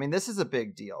charge. I mean, this is a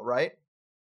big deal, right?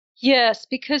 Yes,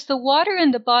 because the water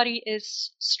in the body is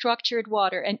structured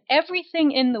water, and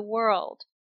everything in the world,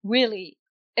 really,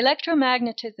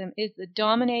 electromagnetism is the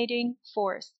dominating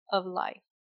force of life.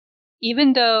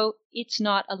 Even though it's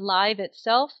not alive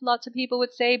itself, lots of people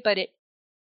would say, but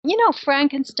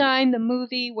Frankenstein, the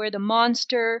movie where the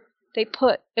monster, they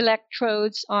put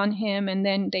electrodes on him and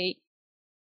then they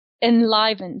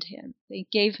enlivened him. They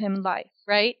gave him life,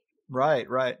 right? Right.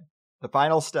 The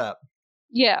final step.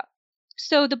 Yeah.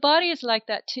 So the body is like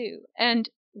that too. And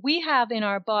we have in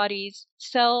our bodies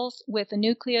cells with a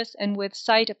nucleus and with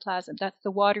cytoplasm. That's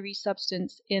the watery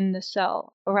substance in the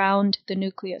cell around the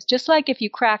nucleus. Just like if you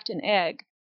cracked an egg,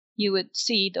 you would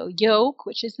see the yolk,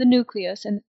 which is the nucleus,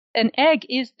 and an egg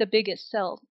is the biggest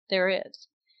cell there is.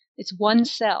 It's one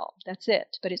cell, that's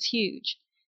it, but it's huge.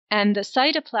 And the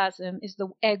cytoplasm is the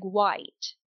egg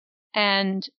white.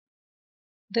 And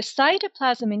the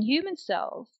cytoplasm in human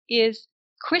cells is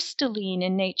crystalline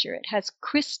in nature. It has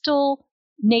crystal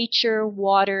nature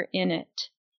water in it.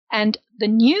 And the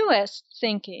newest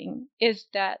thinking is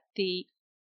that the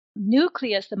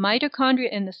nucleus, the mitochondria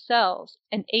in the cells,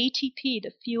 and ATP,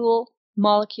 the fuel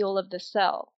molecule of the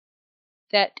cell,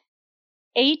 that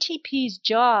ATP's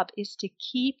job is to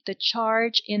keep the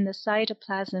charge in the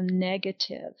cytoplasm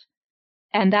negative.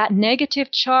 And that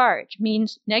negative charge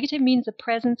means the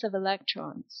presence of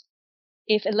electrons.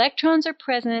 If electrons are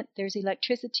present, there's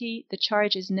electricity, the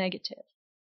charge is negative.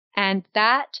 And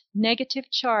that negative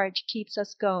charge keeps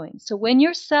us going. So when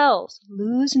your cells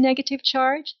lose negative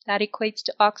charge, that equates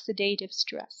to oxidative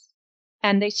stress.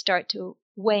 And they start to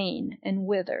wane and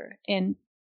wither and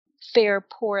fare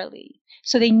poorly.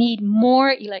 So they need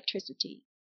more electricity.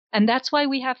 And that's why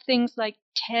we have things like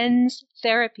TENS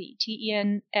therapy,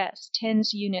 TENS,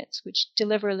 TENS units, which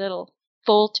deliver little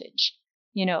voltage,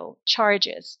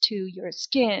 charges to your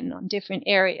skin on different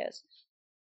areas.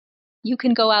 You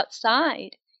can go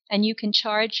outside and you can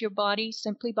charge your body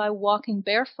simply by walking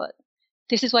barefoot.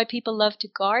 This is why people love to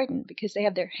garden, because they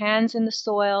have their hands in the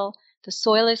soil. The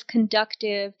soil is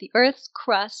conductive. The Earth's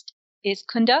crust is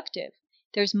conductive.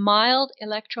 There's mild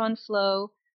electron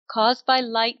flow caused by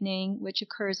lightning, which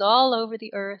occurs all over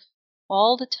the Earth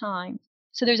all the time.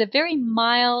 So there's a very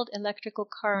mild electrical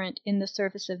current in the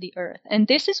surface of the Earth. And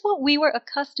this is what we were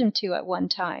accustomed to at one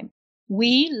time.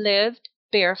 We lived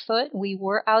barefoot. We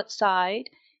were outside.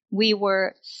 We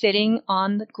were sitting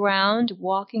on the ground,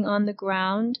 walking on the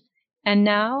ground. And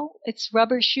now it's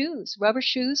rubber shoes,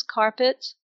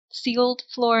 carpets, sealed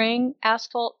flooring,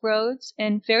 asphalt roads,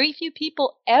 and very few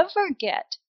people ever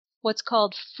get what's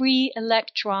called free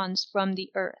electrons from the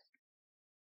Earth.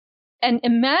 And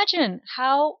imagine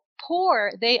how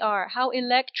poor they are, how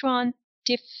electron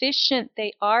deficient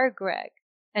they are, Greg.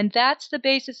 And that's the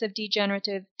basis of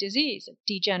degenerative disease, of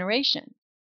degeneration.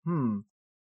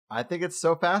 I think it's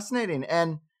so fascinating.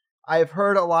 And I've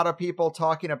heard a lot of people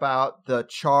talking about the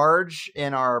charge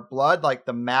in our blood, like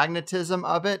the magnetism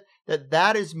of it,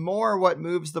 that is more what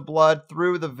moves the blood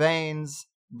through the veins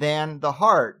than the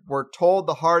heart. We're told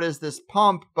the heart is this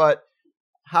pump, but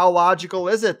how logical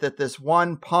is it that this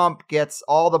one pump gets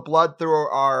all the blood through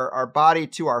our body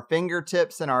to our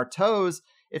fingertips and our toes?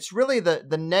 It's really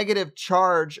the negative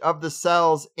charge of the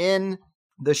cells in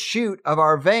the chute of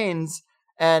our veins.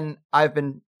 And I've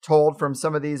been told from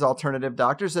some of these alternative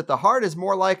doctors that the heart is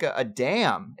more like a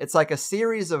dam. It's like a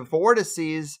series of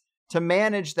vortices to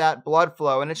manage that blood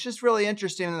flow. And it's just really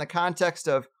interesting in the context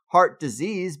of heart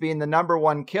disease being the number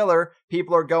one killer.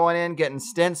 People are going in, getting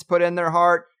stents put in their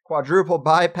heart, quadruple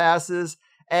bypasses,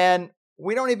 and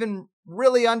we don't even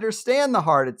really understand the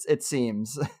heart, it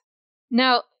seems.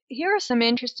 Now, here are some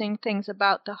interesting things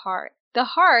about the heart. The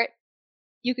heart,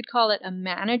 you could call it a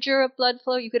manager of blood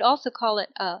flow. You could also call it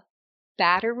a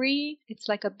battery. It's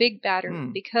like a big battery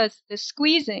because the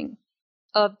squeezing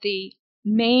of the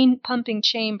main pumping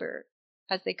chamber,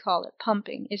 as they call it,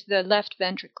 pumping, is the left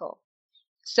ventricle.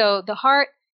 So the heart,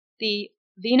 the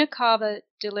vena cava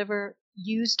deliver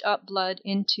used up blood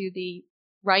into the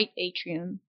right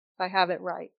atrium, if I have it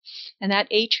right. And that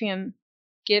atrium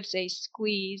gives a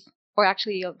squeeze, or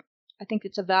actually I think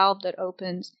it's a valve that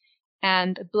opens,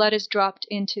 and the blood is dropped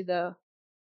into the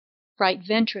right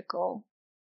ventricle.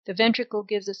 The ventricle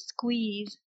gives a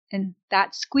squeeze, and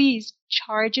that squeeze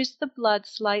charges the blood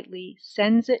slightly,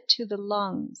 sends it to the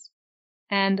lungs,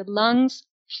 and the lungs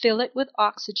fill it with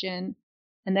oxygen,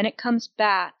 and then it comes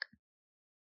back.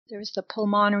 There's the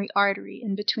pulmonary artery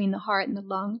in between the heart and the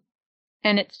lung,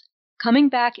 and it's coming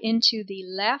back into the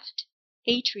left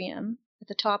atrium at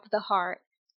the top of the heart,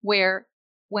 where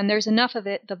when there's enough of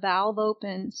it, the valve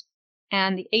opens,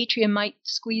 and the atrium might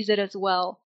squeeze it as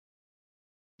well,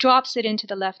 drops it into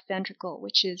the left ventricle,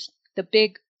 which is the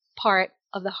big part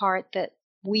of the heart that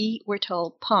we were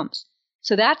told pumps.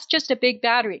 So that's just a big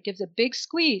battery. It gives a big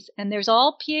squeeze, and there's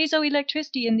all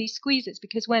piezoelectricity in these squeezes,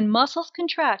 because when muscles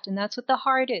contract, and that's what the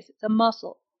heart is, it's a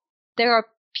muscle, there are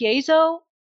piezo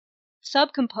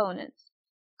subcomponents,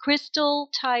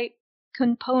 crystal-type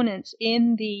components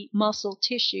in the muscle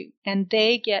tissue, and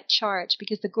they get charged,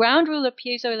 because the ground rule of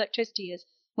piezoelectricity is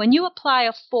when you apply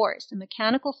a force, a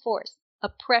mechanical force, a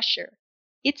pressure,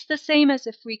 it's the same as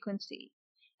a frequency.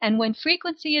 And when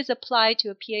frequency is applied to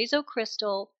a piezo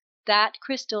crystal, that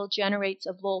crystal generates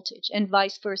a voltage, and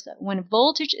vice versa. When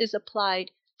voltage is applied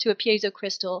to a piezo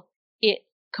crystal, it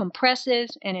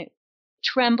compresses and it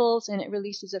trembles and it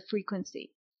releases a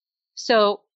frequency.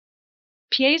 So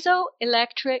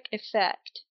piezoelectric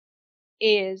effect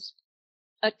is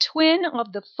a twin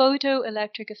of the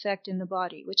photoelectric effect in the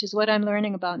body, which is what I'm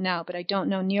learning about now, but I don't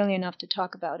know nearly enough to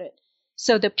talk about it.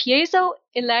 So the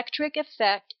piezoelectric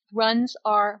effect runs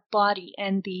our body,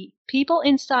 and the people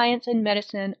in science and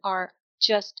medicine are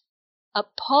just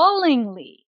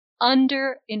appallingly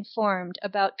underinformed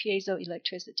about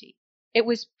piezoelectricity. It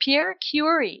was Pierre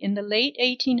Curie in the late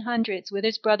 1800s with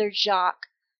his brother Jacques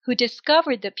who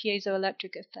discovered the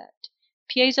piezoelectric effect.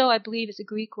 Piezo, I believe, is a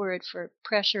Greek word for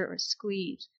pressure or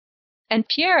squeeze. And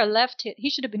Pierre left it, he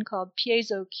should have been called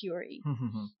Piezo Curie.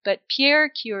 But Pierre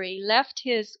Curie left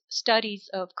his studies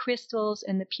of crystals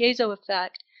and the piezo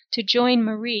effect to join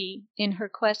Marie in her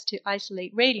quest to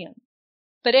isolate radium.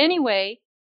 But anyway,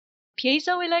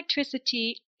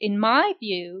 piezoelectricity, in my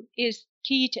view, is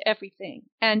key to everything.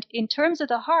 And in terms of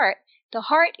the heart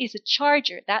is a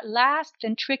charger. That last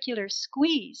ventricular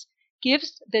squeeze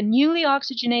gives the newly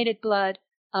oxygenated blood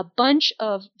a bunch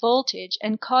of voltage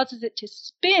and causes it to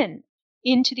spin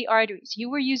into the arteries. You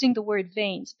were using the word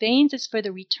veins. Veins is for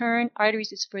the return,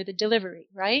 arteries is for the delivery,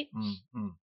 right? Mm-hmm.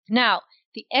 Now,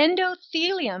 the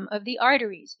endothelium of the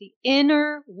arteries, the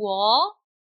inner wall,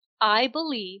 I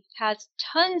believe, has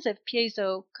tons of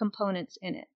piezo components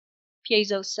in it,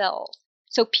 piezo cells.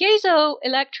 So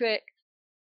piezoelectric,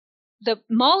 the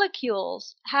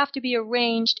molecules have to be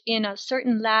arranged in a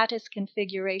certain lattice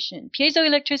configuration.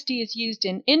 Piezoelectricity is used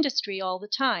in industry all the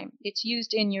time. It's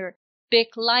used in your Bic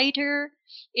lighter.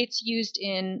 It's used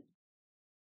in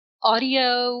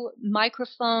audio,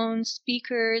 microphones,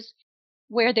 speakers,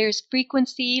 where there's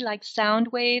frequency, like sound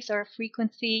waves are a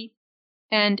frequency.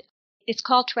 And it's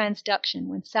called transduction,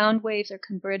 when sound waves are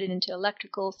converted into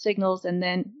electrical signals and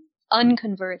then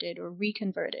unconverted or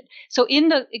reconverted. So in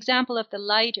the example of the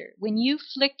lighter, when you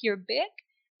flick your Bic,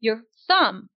 your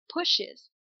thumb pushes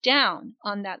down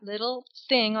on that little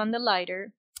thing on the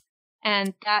lighter,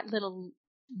 and that little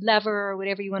lever, or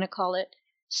whatever you want to call it,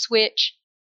 switch,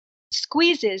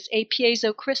 squeezes a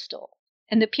piezo crystal.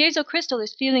 And the piezo crystal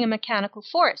is feeling a mechanical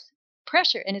force,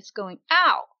 pressure, and it's going,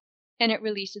 ow, and it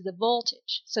releases a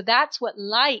voltage. So that's what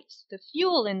lights the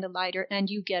fuel in the lighter, and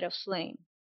you get a flame.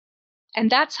 And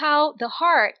that's how the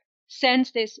heart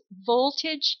sends this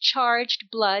voltage-charged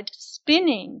blood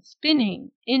spinning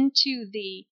into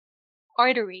the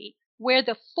artery, where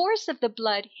the force of the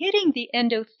blood hitting the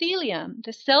endothelium,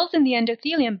 the cells in the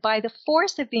endothelium, by the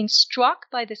force of being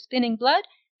struck by the spinning blood,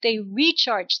 they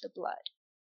recharge the blood,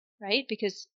 right?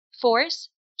 Because force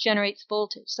generates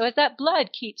voltage. So as that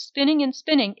blood keeps spinning and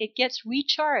spinning, it gets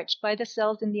recharged by the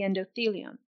cells in the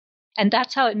endothelium. And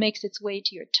that's how it makes its way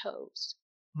to your toes.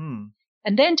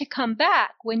 And then to come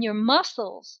back, when your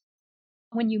muscles,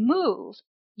 when you move,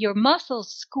 your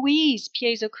muscles squeeze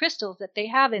piezo crystals that they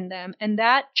have in them, and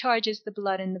that charges the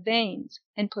blood in the veins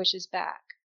and pushes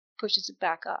it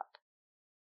back up.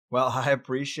 Well, I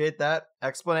appreciate that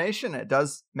explanation. It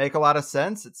does make a lot of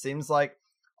sense. It seems like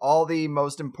all the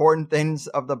most important things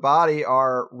of the body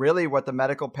are really what the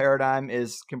medical paradigm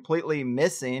is completely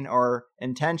missing or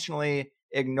intentionally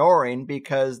ignoring,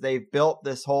 because they've built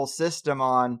this whole system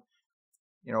on,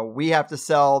 we have to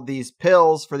sell these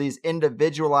pills for these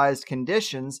individualized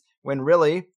conditions, when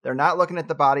really they're not looking at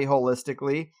the body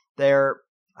holistically. They're,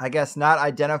 I guess, not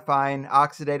identifying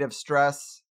oxidative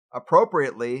stress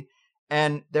appropriately,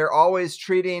 and they're always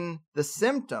treating the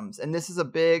symptoms. And this is a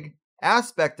big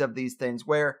aspect of these things,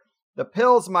 where the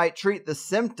pills might treat the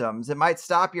symptoms. It might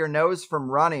stop your nose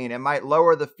from running. It might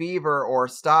lower the fever or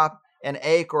stop an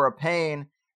ache or a pain.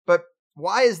 But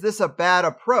why is this a bad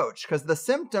approach? Because the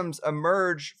symptoms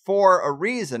emerge for a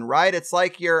reason, right? It's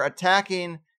like you're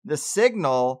attacking the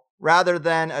signal rather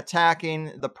than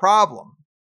attacking the problem.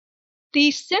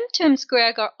 These symptoms,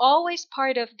 Greg, are always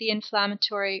part of the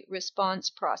inflammatory response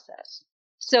process.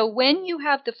 So when you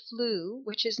have the flu,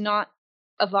 which is not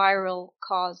a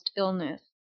viral-caused illness,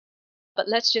 but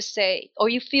let's just say, or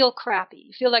you feel crappy,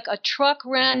 you feel like a truck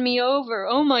ran me over,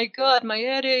 oh my God, my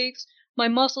head aches, my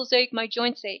muscles ache, my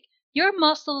joints ache. Your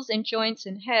muscles and joints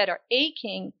and head are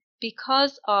aching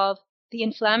because of the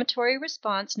inflammatory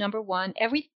response, number one.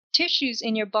 Every tissues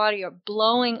in your body are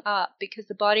blowing up because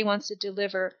the body wants to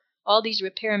deliver all these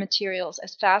repair materials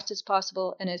as fast as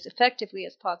possible and as effectively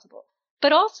as possible.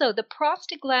 But also the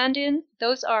prostaglandins,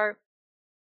 those are,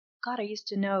 God, I used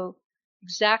to know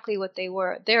exactly what they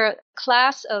were. They're a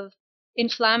class of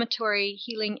inflammatory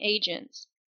healing agents,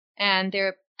 and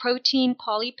they're protein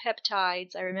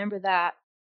polypeptides. I remember that.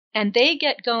 And they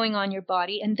get going on your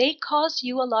body, and they cause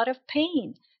you a lot of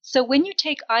pain. So when you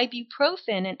take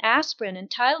ibuprofen and aspirin and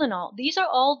Tylenol, these are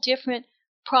all different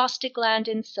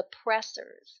prostaglandin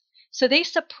suppressors. So they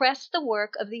suppress the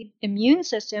work of the immune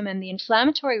system and the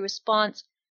inflammatory response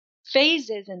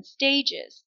phases and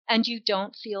stages, and you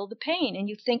don't feel the pain, and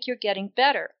you think you're getting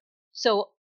better. So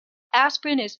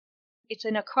aspirin it's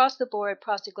an across-the-board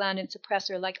prostaglandin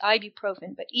suppressor like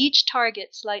ibuprofen, but each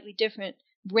targets slightly different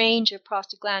range of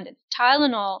prostaglandins.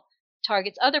 Tylenol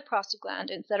targets other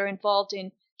prostaglandins that are involved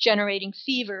in generating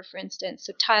fever, for instance.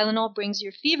 So Tylenol brings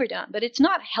your fever down, but it's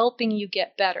not helping you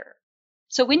get better.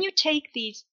 So when you take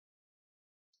these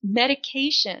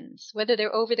medications, whether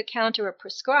they're over the counter or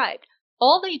prescribed,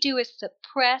 all they do is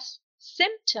suppress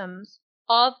symptoms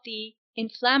of the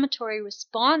inflammatory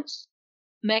response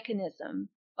mechanism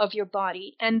of your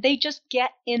body, and they just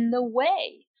get in the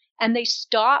way, and they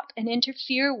stop and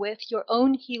interfere with your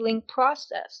own healing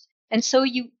process. And so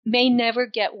you may never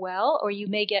get well, or you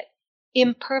may get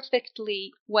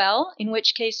imperfectly well, in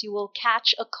which case you will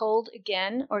catch a cold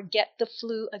again or get the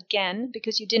flu again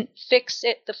because you didn't fix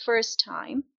it the first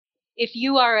time. If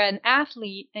you are an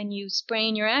athlete and you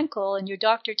sprain your ankle and your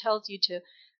doctor tells you to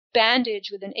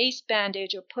bandage with an ACE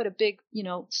bandage or put a big,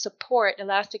 support,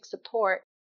 elastic support,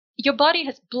 your body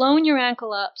has blown your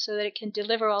ankle up so that it can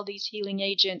deliver all these healing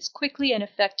agents quickly and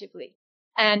effectively.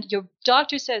 And your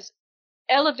doctor says,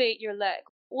 elevate your leg.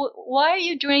 Why are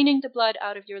you draining the blood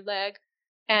out of your leg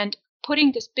and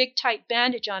putting this big tight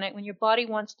bandage on it when your body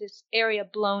wants this area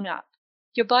blown up?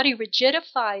 Your body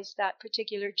rigidifies that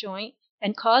particular joint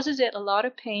and causes it a lot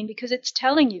of pain because it's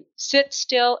telling you, sit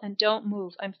still and don't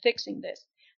move. I'm fixing this.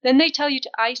 Then they tell you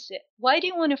to ice it. Why do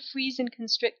you want to freeze and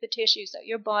constrict the tissues that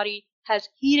your body has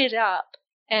heated up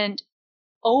and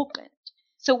opened?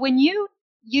 So when you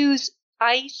use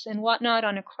ice and whatnot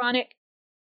on a chronic,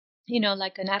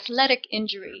 like an athletic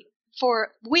injury for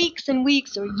weeks and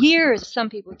weeks or years, some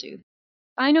people do.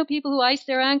 I know people who ice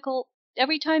their ankle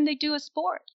every time they do a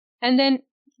sport. And then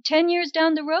 10 years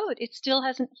down the road, it still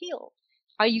hasn't healed.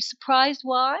 Are you surprised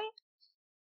why?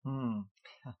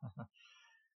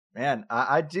 Man,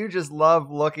 I do just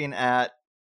love looking at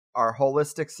our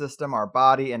holistic system, our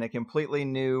body, in a completely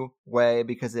new way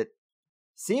because it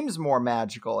seems more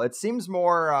magical. It seems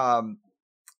more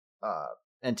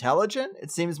intelligent. It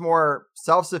seems more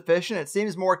self-sufficient. It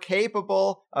seems more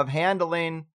capable of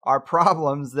handling our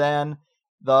problems than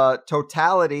the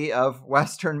totality of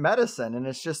Western medicine. And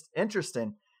it's just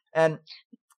interesting. And,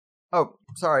 oh,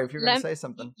 sorry, if you're going to say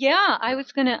something. Yeah,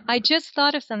 I just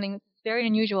thought of something very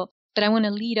unusual, but I want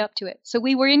to lead up to it. So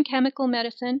we were in chemical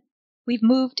medicine. We've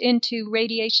moved into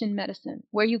radiation medicine,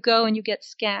 where you go and you get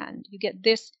scanned. You get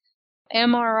this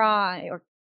MRI or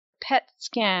PET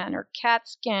scan or CAT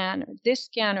scan or this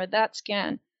scan or that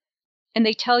scan. And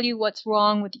they tell you what's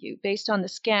wrong with you based on the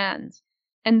scans.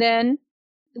 And then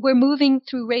we're moving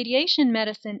through radiation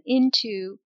medicine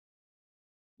into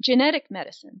genetic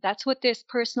medicine. That's what this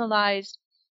personalized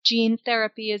gene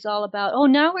therapy is all about. Oh,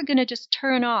 now we're going to just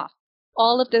turn off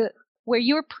all of where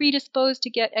you're predisposed to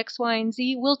get X, Y, and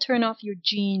Z, we'll turn off your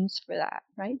genes for that,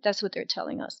 right? That's what they're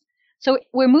telling us. So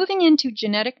we're moving into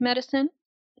genetic medicine,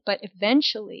 but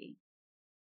eventually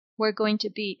we're going to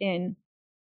be in,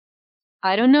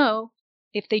 I don't know,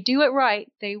 if they do it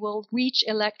right, they will reach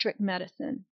electric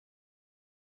medicine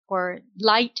or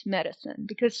light medicine,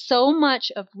 because so much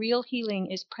of real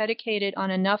healing is predicated on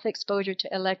enough exposure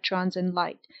to electrons and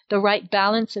light, the right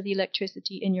balance of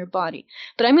electricity in your body.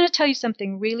 But I'm going to tell you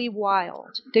something really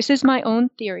wild. This is my own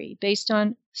theory based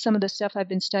on some of the stuff I've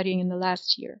been studying in the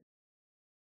last year.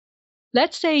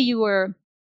 Let's say you were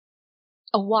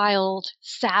a wild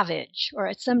savage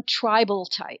or some tribal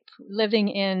type living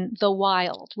in the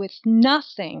wild with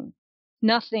nothing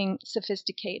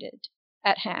sophisticated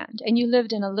at hand, and you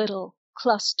lived in a little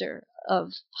cluster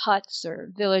of huts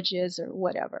or villages or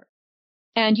whatever,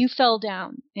 and you fell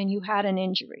down and you had an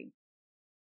injury,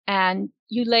 and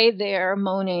you lay there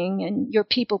moaning, and your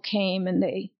people came and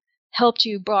they helped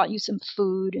you, brought you some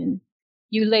food, and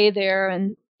you lay there,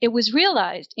 and it was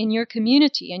realized in your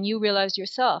community, and you realized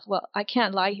yourself, well, I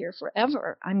can't lie here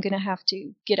forever. I'm going to have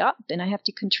to get up and I have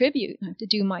to contribute. I have to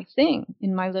do my thing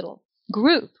in my little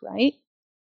group, right?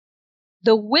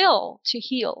 The will to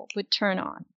heal would turn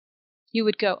on. You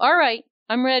would go, all right,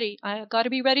 I'm ready. I've got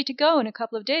to be ready to go in a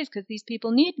couple of days because these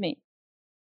people need me.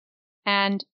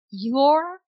 And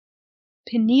your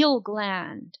pineal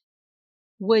gland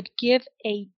would give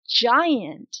a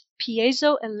giant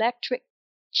piezoelectric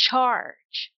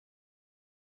charge,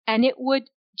 and it would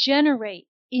generate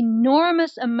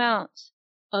enormous amounts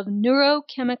of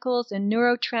neurochemicals and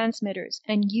neurotransmitters,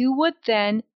 and you would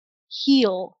then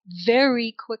heal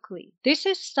very quickly. This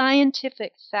is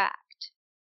scientific fact.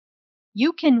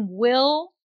 You can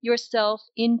will yourself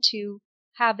into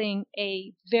having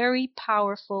a very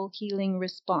powerful healing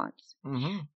response.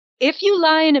 Mm-hmm. If you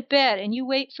lie in a bed and you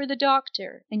wait for the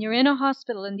doctor and you're in a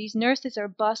hospital and these nurses are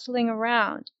bustling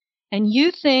around and you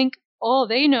think, oh,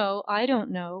 they know, I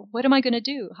don't know, what am I going to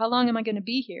do? How long am I going to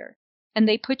be here? And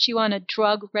they put you on a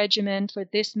drug regimen for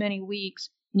this many weeks,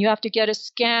 and you have to get a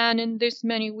scan in this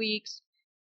many weeks,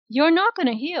 you're not going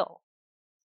to heal.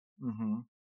 Mm-hmm.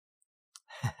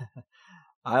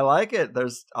 I like it.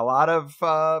 There's a lot of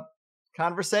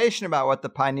conversation about what the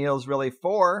pineal is really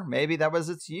for. Maybe that was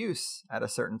its use at a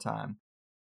certain time.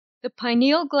 The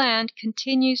pineal gland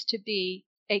continues to be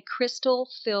a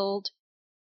crystal-filled,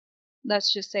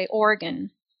 let's just say,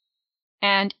 organ,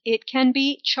 and it can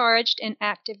be charged and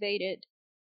activated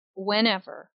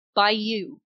whenever by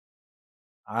you.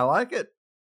 I like it.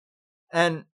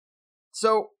 And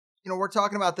so, we're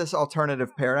talking about this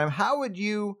alternative paradigm. How would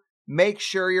you make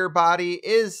sure your body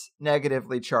is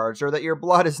negatively charged, or that your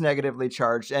blood is negatively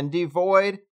charged and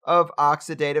devoid of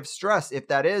oxidative stress, if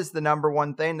that is the number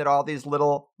one thing that all these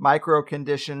little micro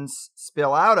conditions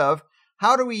spill out of?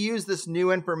 How do we use this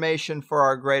new information for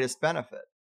our greatest benefit?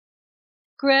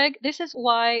 Greg, this is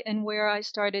why and where I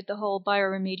started the whole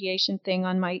bioremediation thing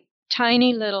on my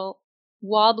tiny little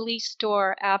wobbly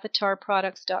store,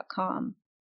 avatarproducts.com.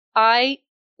 I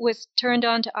was turned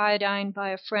on to iodine by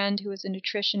a friend who was a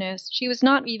nutritionist. She was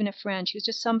not even a friend. She was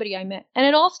just somebody I met. And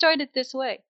it all started this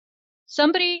way.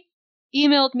 Somebody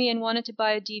emailed me and wanted to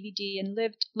buy a DVD and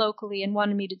lived locally and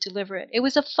wanted me to deliver it. It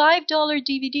was a $5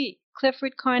 DVD,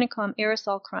 Clifford Carnicom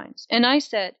Aerosol Crimes. And I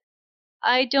said,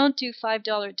 I don't do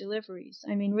 $5 deliveries.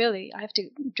 I mean, really, I have to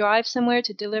drive somewhere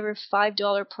to deliver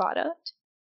 $5 product?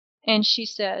 And she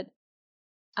said,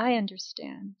 I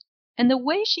understand. And the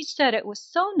way she said it was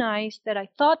so nice that I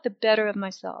thought the better of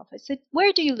myself. I said,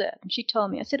 where do you live? And she told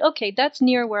me. I said, okay, that's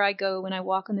near where I go when I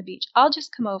walk on the beach. I'll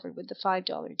just come over with the $5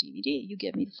 DVD. You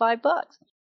give me the $5.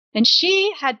 And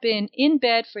she had been in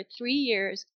bed for 3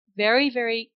 years, very,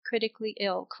 very critically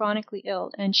ill, chronically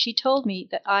ill. And she told me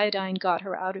that iodine got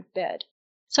her out of bed.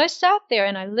 So I sat there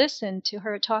and I listened to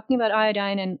her talking about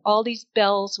iodine, and all these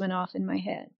bells went off in my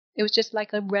head. It was just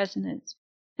like a resonance.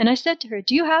 And I said to her,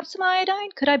 do you have some iodine?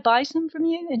 Could I buy some from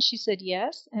you? And she said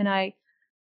yes. And I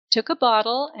took a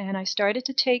bottle and I started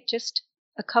to take just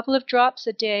a couple of drops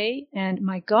a day. And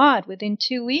my God, within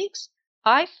 2 weeks,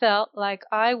 I felt like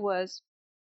I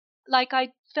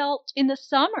felt in the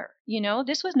summer.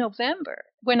 This was November,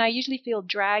 when I usually feel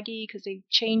draggy because they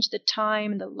changed the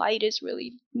time and the light is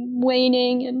really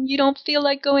waning and you don't feel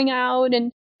like going out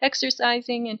and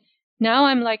exercising. And now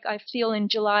I'm like I feel in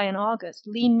July and August,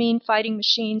 lean, mean, fighting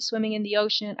machine, swimming in the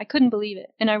ocean. I couldn't believe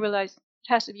it. And I realized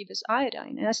it has to be this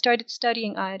iodine. And I started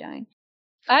studying iodine.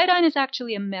 Iodine is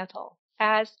actually a metal,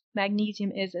 as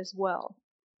magnesium is as well.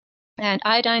 And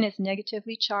iodine is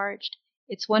negatively charged.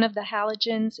 It's one of the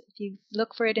halogens. If you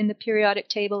look for it in the periodic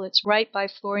table, it's right by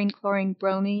fluorine, chlorine,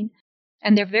 bromine.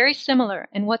 And they're very similar.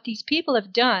 And what these people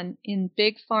have done in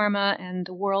big pharma and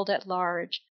the world at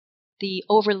large, the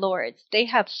overlords, they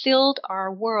have filled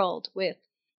our world with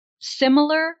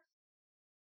similar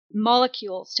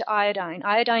molecules to iodine.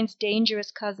 Iodine's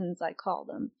dangerous cousins, I call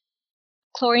them.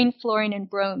 Chlorine, fluorine, and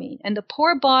bromine. And the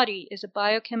poor body is a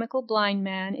biochemical blind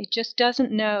man. It just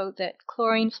doesn't know that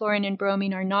chlorine, fluorine, and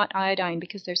bromine are not iodine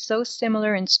because they're so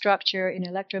similar in structure, in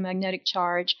electromagnetic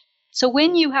charge. So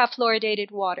when you have fluoridated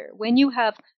water, when you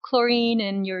have chlorine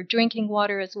in your drinking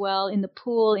water as well, in the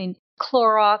pool, in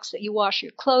Clorox that you wash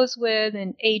your clothes with,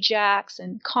 and Ajax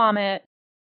and Comet,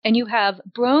 and you have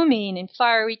bromine in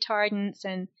fire retardants,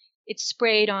 and it's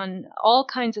sprayed on all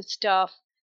kinds of stuff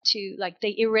to, like,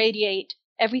 they irradiate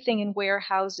everything in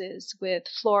warehouses with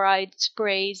fluoride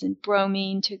sprays and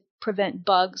bromine to prevent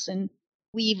bugs and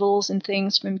weevils and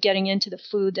things from getting into the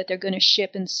food that they're going to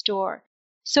ship and store.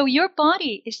 So your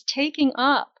body is taking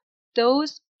up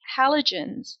those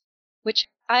halogens, which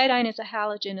iodine is a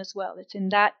halogen as well. It's in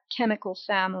that chemical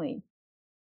family,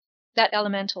 that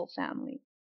elemental family.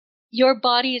 Your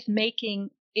body is making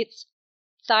its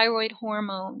thyroid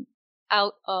hormone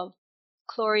out of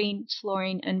chlorine,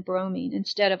 fluorine, and bromine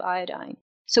instead of iodine.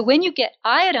 So when you get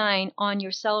iodine on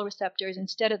your cell receptors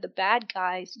instead of the bad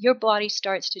guys, your body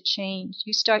starts to change.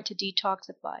 You start to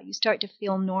detoxify. You start to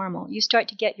feel normal. You start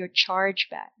to get your charge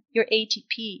back. Your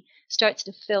ATP starts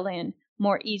to fill in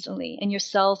more easily, and your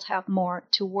cells have more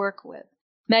to work with.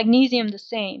 Magnesium, the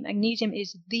same. Magnesium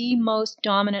is the most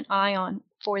dominant ion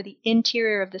for the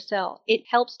interior of the cell. It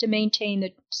helps to maintain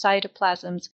the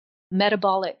cytoplasm's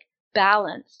metabolic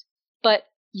balance. But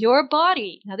your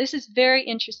body, now this is very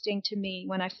interesting to me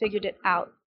when I figured it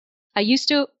out. I used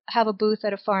to have a booth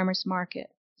at a farmer's market.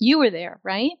 You were there,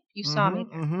 right? You saw me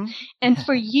there. Mm-hmm. And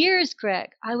for years, Greg,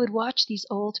 I would watch these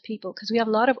old people, because we have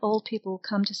a lot of old people who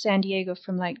come to San Diego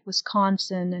from like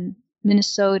Wisconsin and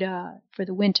Minnesota for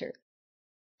the winter.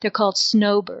 They're called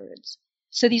snowbirds.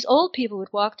 So these old people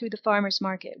would walk through the farmer's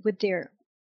market with their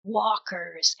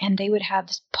walkers, and they would have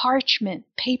this parchment,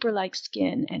 paper-like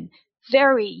skin, and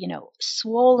very,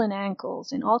 swollen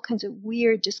ankles, and all kinds of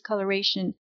weird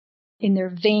discoloration in their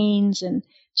veins, and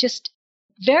just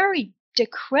very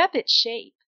decrepit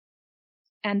shape.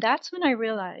 And that's when I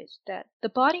realized that the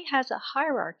body has a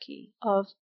hierarchy of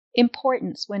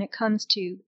importance when it comes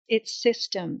to its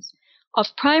systems.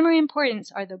 Of primary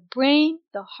importance are the brain,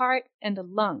 the heart, and the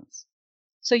lungs.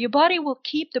 So your body will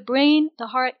keep the brain, the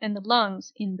heart, and the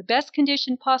lungs in the best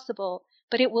condition possible,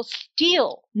 but it will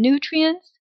steal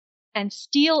nutrients and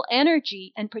steal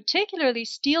energy, and particularly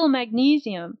steal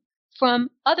magnesium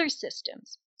from other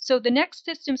systems. So the next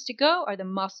systems to go are the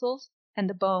muscles and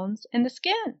the bones and the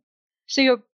skin. So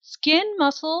your skin,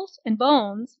 muscles, and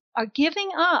bones are giving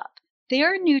up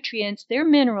their nutrients, their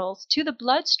minerals to the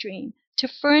bloodstream to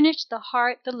furnish the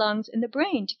heart, the lungs, and the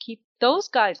brain to keep those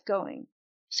guys going.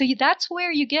 So that's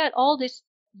where you get all this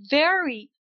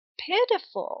very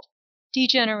pitiful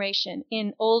degeneration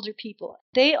in older people.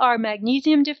 They are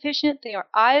magnesium deficient, they are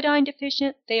iodine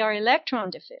deficient, they are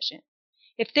electron deficient.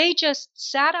 If they just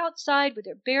sat outside with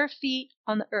their bare feet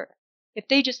on the earth, if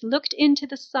they just looked into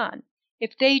the sun,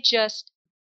 if they just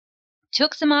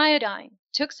took some iodine,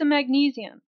 took some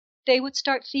magnesium, they would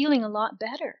start feeling a lot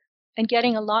better and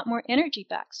getting a lot more energy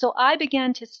back. So I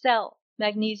began to sell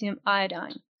magnesium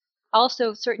iodine.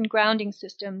 Also certain grounding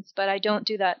systems, but I don't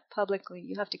do that publicly.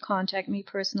 You have to contact me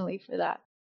personally for that.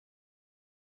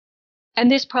 And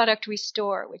this product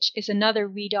Restore, which is another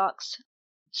redox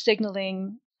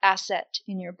signaling asset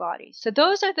in your body. So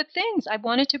those are the things I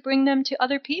wanted to bring them to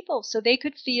other people so they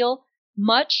could feel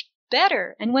much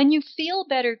better. And when you feel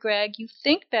better, Greg, you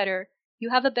think better,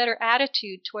 you have a better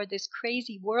attitude toward this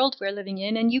crazy world we're living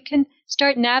in, and you can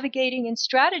start navigating and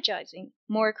strategizing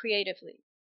more creatively.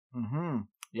 Mm-hmm.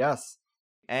 Yes.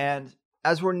 And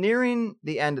as we're nearing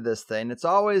the end of this thing, it's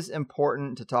always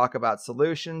important to talk about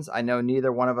solutions. I know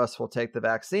neither one of us will take the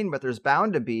vaccine, but there's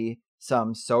bound to be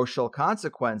some social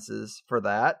consequences for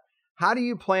that. How do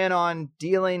you plan on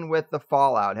dealing with the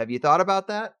fallout? Have you thought about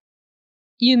that?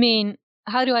 You mean,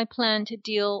 how do I plan to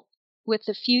deal with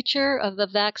the future of the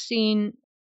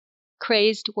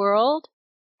vaccine-crazed world?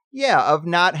 Yeah, of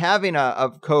not having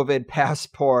a COVID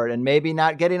passport and maybe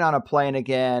not getting on a plane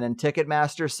again. And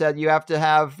Ticketmaster said you have to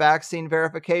have vaccine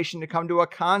verification to come to a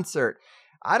concert.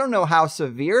 I don't know how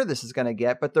severe this is going to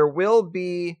get, but there will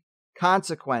be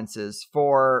consequences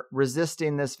for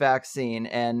resisting this vaccine.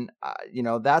 And,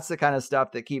 that's the kind of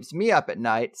stuff that keeps me up at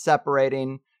night,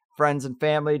 separating friends and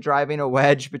family, driving a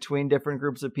wedge between different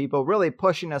groups of people, really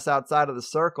pushing us outside of the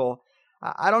circle.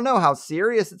 I don't know how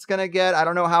serious it's going to get. I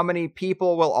don't know how many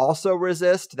people will also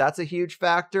resist. That's a huge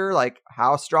factor. Like,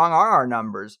 how strong are our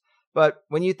numbers? But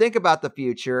when you think about the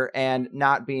future and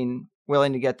not being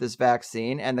willing to get this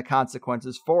vaccine and the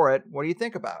consequences for it, what do you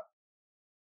think about?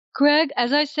 Greg,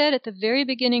 as I said at the very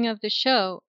beginning of the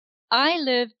show, I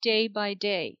live day by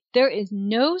day. There is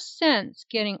no sense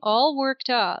getting all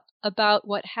worked up about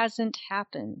what hasn't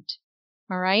happened.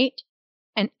 All right?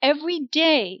 And every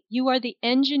day you are the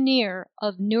engineer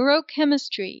of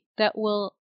neurochemistry that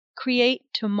will create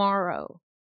tomorrow.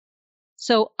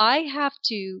 So I have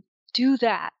to do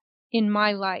that in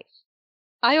my life.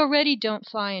 I already don't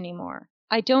fly anymore.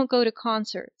 I don't go to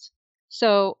concerts.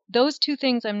 So those two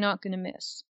things I'm not going to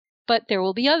miss. But there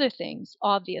will be other things,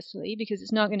 obviously, because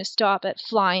it's not going to stop at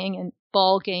flying and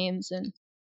ball games and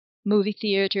movie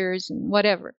theaters and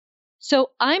whatever.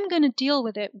 So I'm going to deal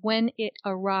with it when it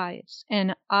arrives.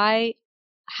 And I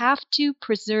have to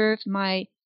preserve my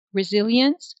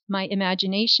resilience, my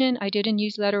imagination. I did a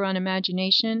newsletter on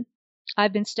imagination.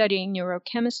 I've been studying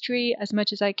neurochemistry as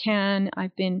much as I can.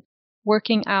 I've been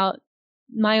working out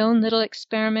my own little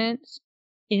experiments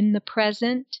in the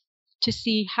present to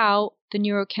see how the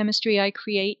neurochemistry I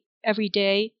create every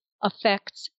day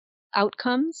affects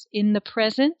outcomes in the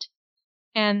present.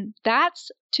 And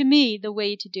that's, to me, the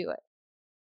way to do it.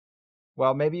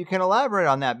 Well, maybe you can elaborate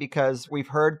on that, because we've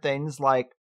heard things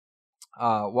like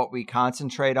what we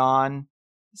concentrate on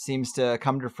seems to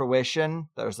come to fruition.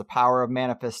 There's the power of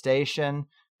manifestation.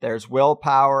 There's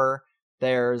willpower.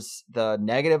 There's the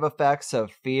negative effects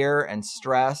of fear and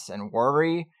stress and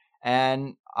worry.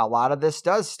 And a lot of this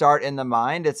does start in the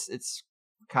mind. It's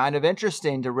kind of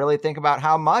interesting to really think about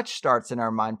how much starts in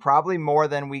our mind, probably more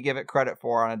than we give it credit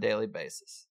for on a daily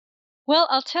basis. Well,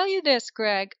 I'll tell you this,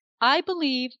 Greg. I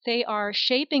believe they are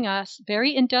shaping us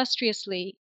very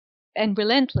industriously and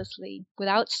relentlessly,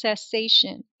 without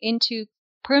cessation, into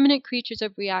permanent creatures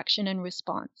of reaction and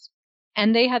response.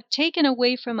 And they have taken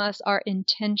away from us our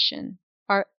intention,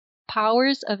 our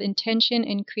powers of intention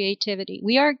and creativity.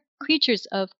 We are creatures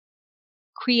of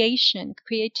creation,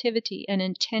 creativity, and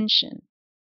intention.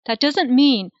 That doesn't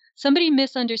mean somebody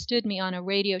misunderstood me on a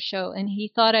radio show and he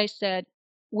thought I said,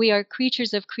 we are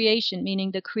creatures of creation,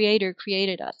 meaning the Creator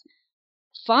created us.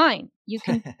 Fine, you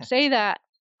can say that.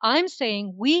 I'm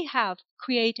saying we have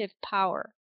creative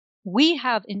power. We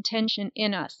have intention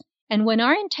in us. And when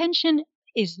our intention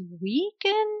is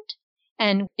weakened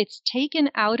and it's taken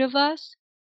out of us,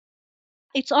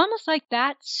 it's almost like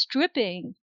that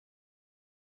stripping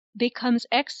becomes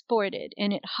exported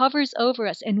and it hovers over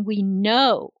us, and we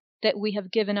know that we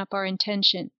have given up our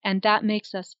intention, and that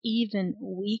makes us even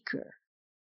weaker.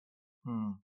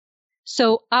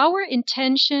 So our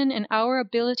intention and our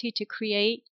ability to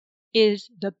create is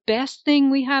the best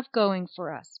thing we have going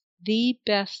for us. The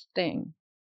best thing.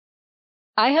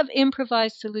 I have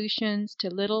improvised solutions to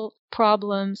little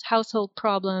problems, household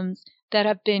problems, that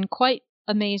have been quite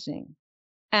amazing.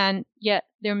 And yet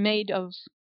they're made of,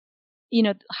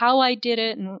 how I did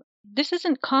it. And this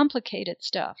isn't complicated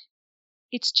stuff.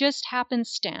 It's just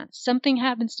happenstance. Something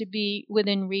happens to be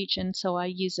within reach, and so I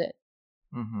use it.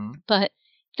 Mm-hmm. But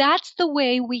that's the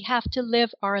way we have to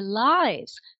live our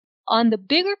lives. On the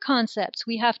bigger concepts,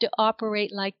 we have to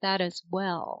operate like that as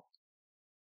well.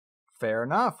 Fair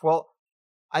enough. Well,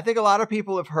 I think a lot of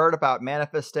people have heard about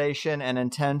manifestation and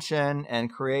intention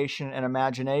and creation and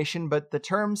imagination, but the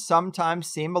terms sometimes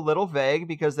seem a little vague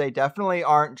because they definitely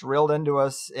aren't drilled into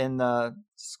us in the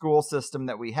school system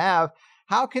that we have.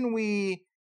 How can we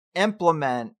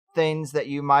implement things that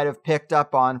you might have picked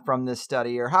up on from this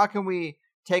study, or how can we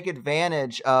take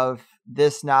advantage of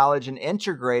this knowledge and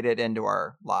integrate it into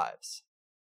our lives?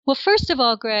 Well, first of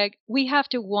all, Greg, we have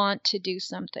to want to do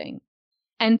something.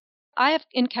 And I have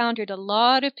encountered a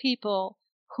lot of people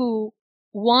who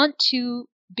want to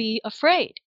be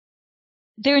afraid.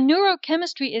 Their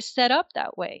neurochemistry is set up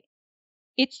that way.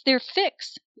 It's their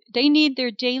fix. They need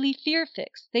their daily fear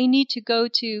fix. They need to go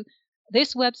to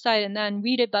this website and then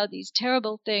read about these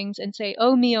terrible things and say,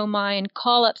 oh me, oh my, and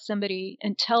call up somebody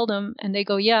and tell them. And they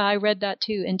go, yeah, I read that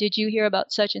too. And did you hear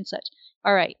about such and such?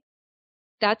 All right.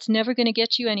 That's never going to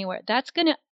get you anywhere. That's going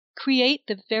to create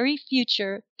the very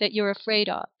future that you're afraid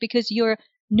of, because your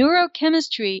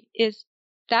neurochemistry is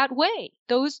that way.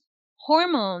 Those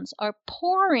hormones are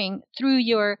pouring through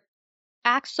your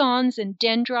axons and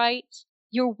dendrites.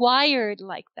 You're wired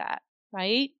like that,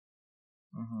 right?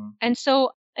 Mm-hmm. And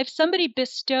so if somebody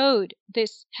bestowed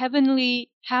this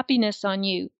heavenly happiness on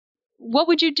you, what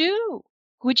would you do?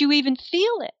 Would you even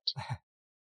feel it?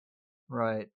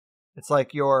 Right. It's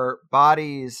like your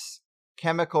body's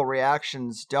chemical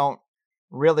reactions don't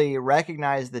really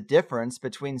recognize the difference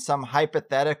between some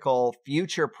hypothetical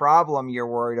future problem you're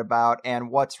worried about and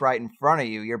what's right in front of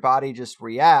you. Your body just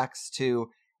reacts to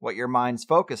what your mind's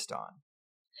focused on.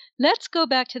 Let's go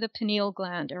back to the pineal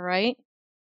gland, all right?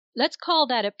 Let's call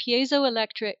that a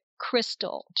piezoelectric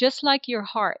crystal, just like your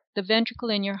heart, the ventricle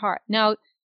in your heart. Now,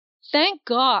 thank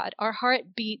God our heart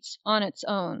beats on its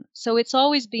own. So it's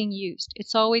always being used.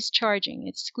 It's always charging.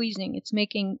 It's squeezing. It's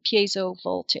making piezo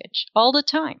voltage all the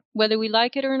time, whether we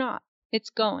like it or not. It's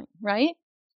going, right?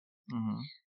 Mm-hmm.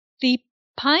 The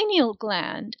pineal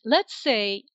gland, let's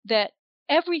say that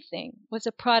everything was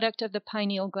a product of the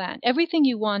pineal gland, everything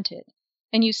you wanted.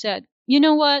 And you said, you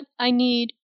know what? I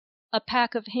need a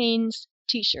pack of Hanes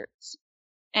t-shirts.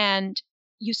 And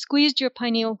you squeezed your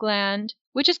pineal gland,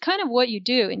 which is kind of what you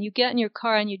do, and you get in your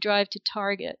car and you drive to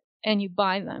Target and you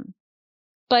buy them.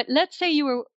 But let's say you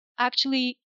were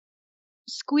actually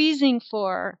squeezing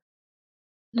for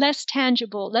less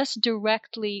tangible, less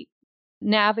directly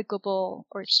navigable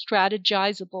or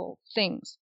strategizable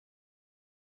things.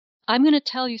 I'm going to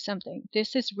tell you something.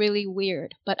 This is really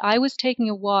weird, but I was taking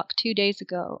a walk 2 days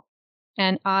ago,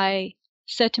 and I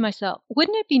said to myself,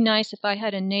 wouldn't it be nice if I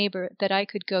had a neighbor that I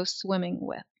could go swimming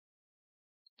with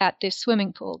at this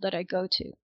swimming pool that I go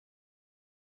to?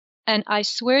 And I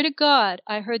swear to God,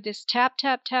 I heard this tap,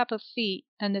 tap, tap of feet,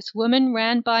 and this woman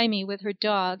ran by me with her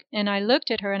dog, and I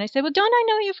looked at her and I said, well, don't I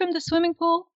know you from the swimming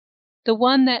pool? The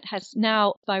one that has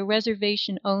now by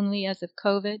reservation only as of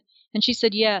COVID? And she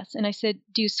said, yes. And I said,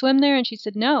 do you swim there? And she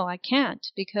said, no, I can't,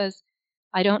 because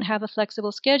I don't have a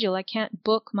flexible schedule. I can't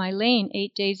book my lane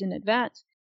 8 days in advance.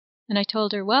 And I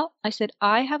told her, well, I said,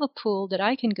 I have a pool that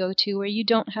I can go to where you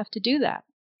don't have to do that.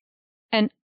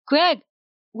 And Greg,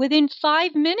 within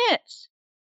 5 minutes,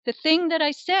 the thing that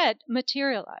I said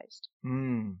materialized.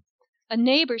 A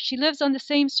neighbor, she lives on the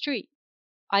same street.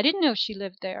 I didn't know she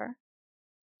lived there.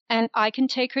 And I can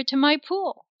take her to my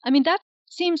pool. I mean, that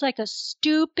seems like a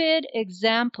stupid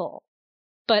example.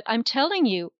 But I'm telling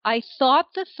you, I thought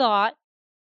the thought,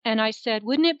 and I said,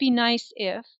 wouldn't it be nice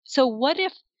if? So what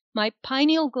if my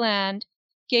pineal gland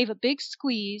gave a big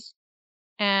squeeze,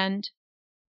 and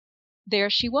there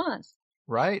she was?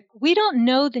 Right. We don't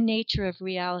know the nature of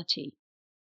reality.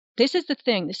 This is the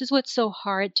thing. This is what's so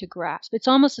hard to grasp. It's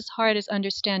almost as hard as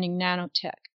understanding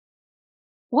nanotech.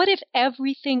 what if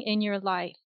everything in your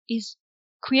life is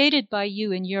created by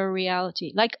you in your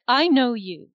reality? Like, I know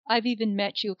you. I've even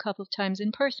met you a couple of times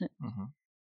in person. Mm-hmm.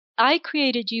 I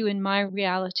created you in my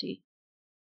reality,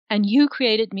 and you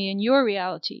created me in your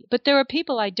reality. But there are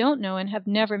people I don't know and have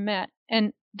never met,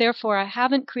 and therefore I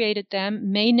haven't created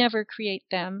them, may never create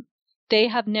them. They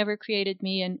have never created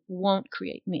me and won't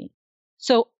create me.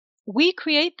 So we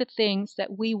create the things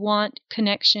that we want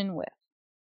connection with,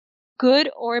 good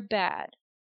or bad,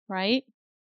 right?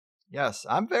 Yes,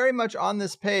 I'm very much on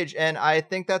this page, and I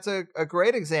think that's a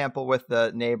great example with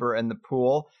the neighbor and the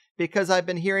pool, because I've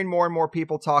been hearing more and more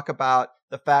people talk about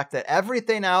the fact that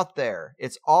everything out there,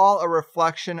 it's all a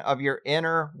reflection of your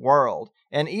inner world.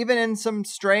 And even in some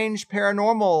strange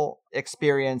paranormal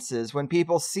experiences, when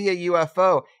people see a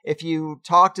UFO, if you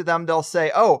talk to them, they'll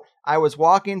say, oh, I was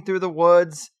walking through the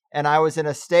woods and I was in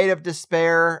a state of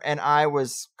despair and I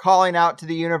was calling out to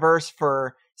the universe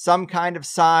for some kind of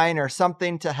sign or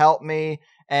something to help me.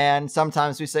 And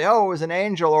sometimes we say, oh, it was an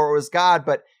angel or it was God,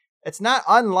 but it's not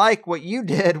unlike what you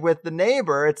did with the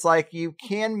neighbor. It's like you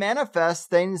can manifest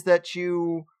things that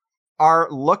you are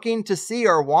looking to see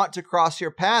or want to cross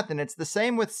your path. And it's the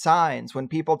same with signs. When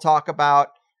people talk about,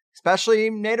 especially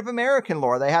Native American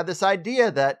lore, they have this idea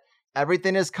that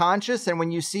everything is conscious. And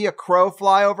when you see a crow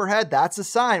fly overhead, that's a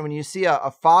sign. When you see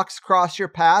a fox cross your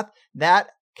path, that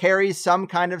carries some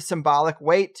kind of symbolic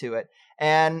weight to it.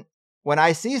 And when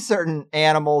I see certain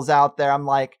animals out there, I'm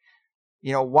like,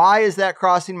 why is that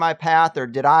crossing my path? Or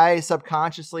did I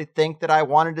subconsciously think that I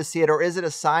wanted to see it? Or is it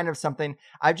a sign of something?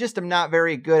 I just am not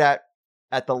very good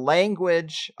at the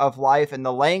language of life and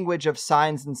the language of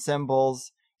signs and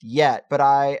symbols yet. But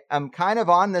I am kind of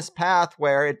on this path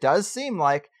where it does seem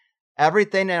like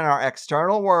everything in our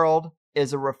external world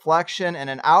is a reflection and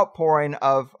an outpouring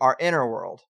of our inner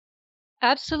world.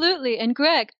 Absolutely. And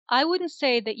Greg, I wouldn't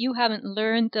say that you haven't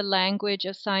learned the language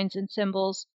of signs and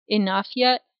symbols enough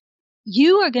yet.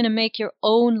 You are going to make your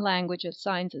own language of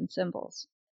signs and symbols.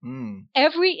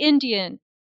 Every Indian,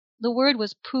 the word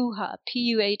was puha,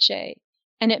 P-U-H-A,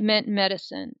 and it meant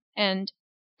medicine. And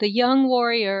the young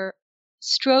warrior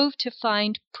strove to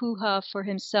find puha for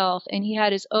himself, and he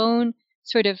had his own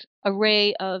sort of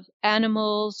array of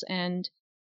animals and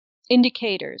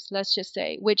indicators, let's just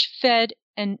say, which fed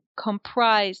and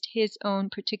comprised his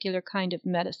own particular kind of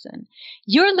medicine.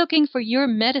 You're looking for your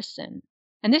medicine.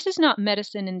 And this is not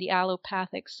medicine in the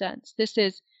allopathic sense. This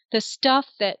is the stuff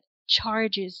that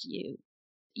charges you,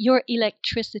 your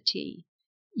electricity,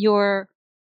 the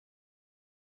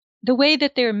way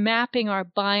that they're mapping our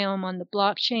biome on the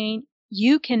blockchain.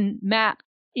 You can map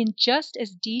in just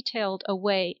as detailed a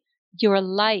way your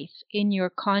life in your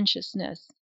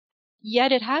consciousness.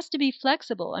 Yet it has to be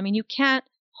flexible. I mean, you can't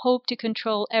hope to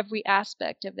control every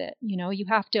aspect of it. You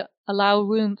have to allow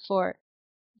room for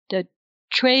the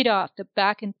trade-off, the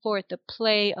back and forth, the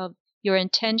play of your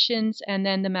intentions and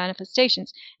then the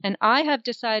manifestations. And I have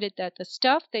decided that the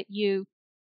stuff that you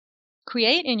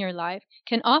create in your life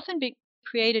can often be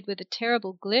created with a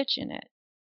terrible glitch in it.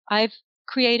 I've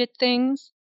created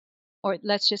things, or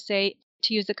let's just say,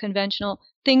 to use the conventional,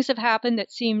 things have happened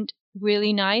that seemed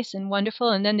really nice and wonderful,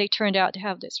 and then they turned out to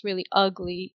have this really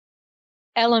ugly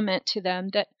element to them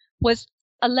that was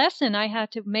a lesson I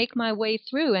had to make my way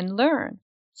through and learn.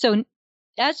 So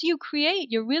as you create,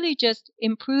 you're really just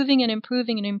improving and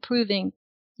improving and improving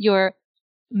your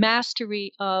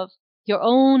mastery of your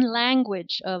own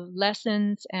language of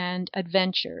lessons and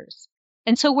adventures.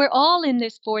 And so we're all in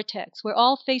this vortex. We're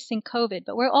all facing COVID,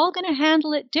 but we're all going to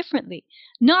handle it differently.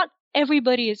 Not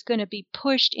everybody is going to be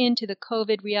pushed into the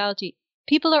COVID reality.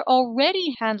 People are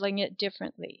already handling it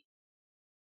differently.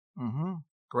 Mm-hmm.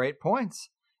 Great points.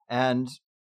 And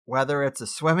whether it's a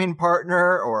swimming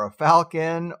partner or a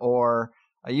falcon or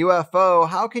a UFO,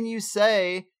 how can you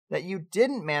say that you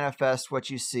didn't manifest what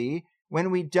you see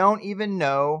when we don't even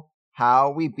know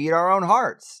how we beat our own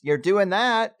hearts? You're doing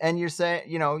that and you're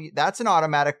saying, that's an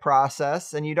automatic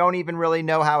process and you don't even really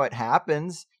know how it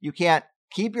happens. You can't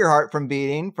keep your heart from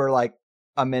beating for like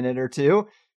a minute or two.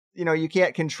 You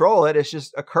can't control it. It's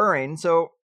just occurring.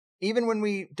 So even when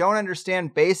we don't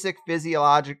understand basic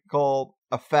physiological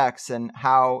effects and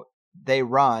how they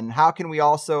run, how can we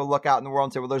also look out in the world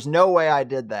and say, well, there's no way I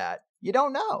did that? You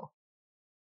don't know.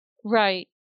 Right.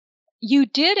 You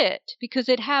did it because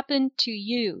it happened to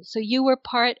you. So you were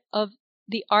part of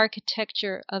the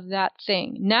architecture of that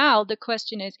thing. Now the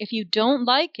question is, if you don't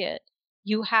like it,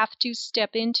 you have to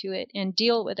step into it and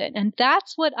deal with it. And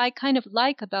that's what I kind of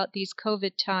like about these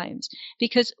COVID times,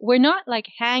 because we're not like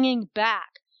hanging back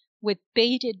with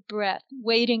bated breath,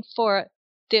 waiting for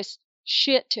this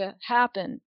shit to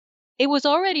happen. it was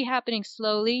already happening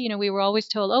slowly. You know, we were always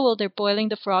told, oh, well, they're boiling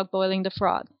the frog, boiling the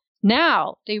frog.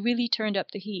 Now they really turned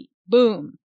up the heat.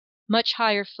 Boom. Much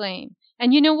higher flame.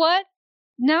 And you know what?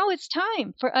 Now it's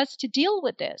time for us to deal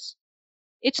with this.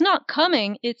 It's not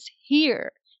coming, it's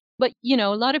here. But, you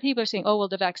know, a lot of people are saying, oh, well,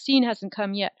 the vaccine hasn't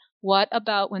come yet. What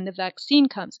about when the vaccine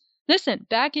comes? Listen,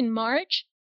 back in March,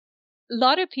 a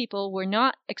lot of people were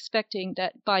not expecting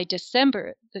that by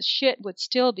December, the shit would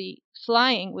still be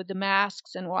flying with the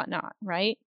masks and whatnot,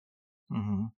 right?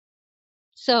 Mm-hmm.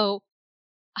 So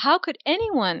how could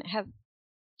anyone have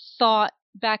thought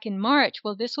back in March,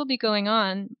 well, this will be going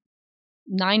on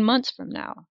 9 months from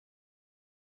now?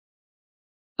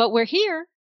 But we're here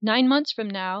 9 months from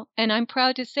now, and I'm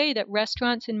proud to say that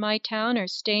restaurants in my town are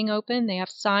staying open. They have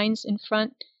signs in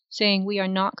front saying we are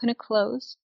not going to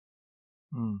close.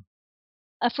 Mm.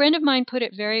 A friend of mine put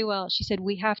it very well. She said,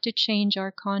 we have to change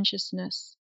our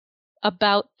consciousness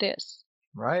about this.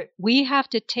 Right. We have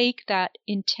to take that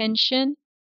intention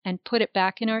and put it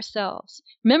back in ourselves.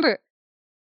 Remember,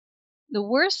 the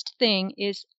worst thing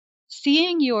is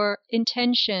seeing your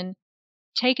intention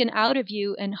taken out of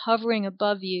you and hovering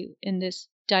above you in this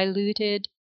diluted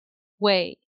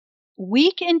way.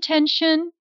 Weak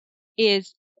intention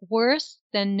is worse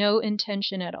than no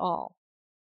intention at all.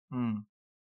 Mm.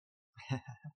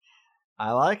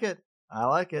 I like it. I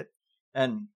like it.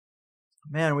 And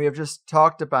man, we have just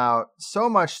talked about so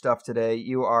much stuff today.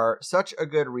 You are such a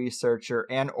good researcher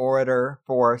and orator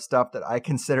for stuff that I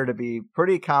consider to be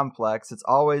pretty complex. It's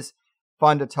always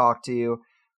fun to talk to you.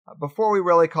 Before we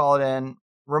really call it in,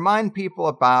 remind people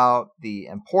about the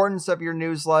importance of your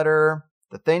newsletter,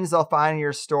 the things they'll find in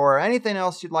your store, anything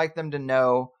else you'd like them to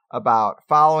know about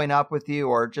following up with you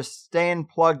or just staying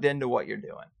plugged into what you're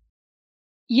doing.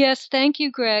 Yes, thank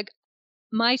you, Greg.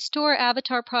 My store,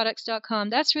 avatarproducts.com,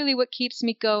 that's really what keeps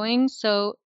me going.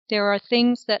 So there are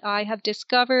things that I have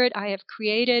discovered, I have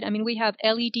created. I mean, we have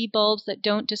LED bulbs that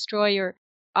don't destroy your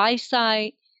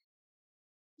eyesight,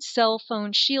 cell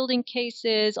phone shielding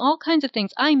cases, all kinds of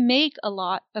things. I make a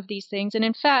lot of these things. And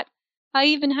in fact, I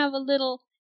even have a little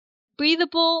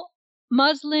breathable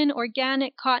muslin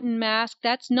organic cotton mask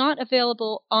that's not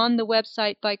available on the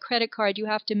website by credit card. You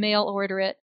have to mail order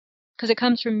it because it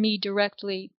comes from me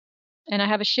directly. And I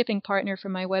have a shipping partner for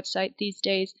my website these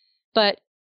days. But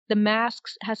the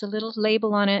masks has a little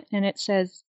label on it, and it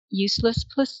says useless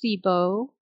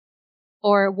placebo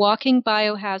or walking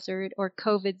biohazard or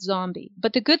COVID zombie.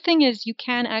 But the good thing is you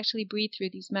can actually breathe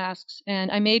through these masks. And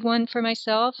I made one for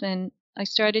myself, and I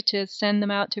started to send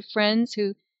them out to friends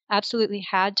who absolutely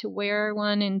had to wear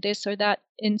one in this or that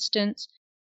instance.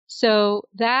 So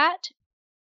that,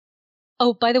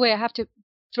 oh, by the way, I have to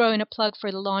throw in a plug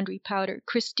for the laundry powder.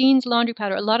 Christine's laundry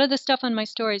powder. A lot of the stuff on my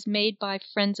store is made by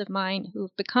friends of mine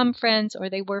who've become friends or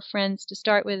they were friends to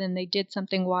start with and they did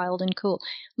something wild and cool.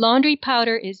 Laundry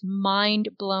powder is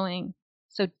mind-blowing.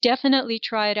 So definitely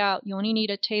try it out. You only need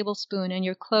a tablespoon and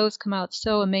your clothes come out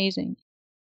so amazing.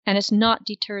 And it's not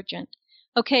detergent.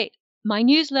 Okay, my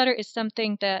newsletter is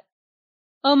something that,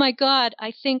 oh my God,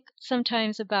 I think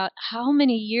sometimes about how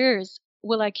many years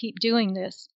will I keep doing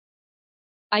this?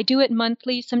 I do it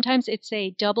monthly. Sometimes it's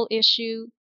a double issue.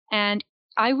 And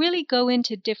I really go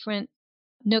into different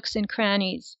nooks and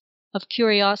crannies of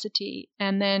curiosity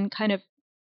and then kind of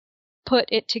put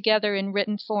it together in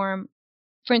written form.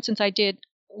 For instance, I did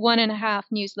 1.5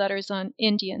 newsletters on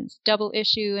Indians, double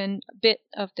issue and a bit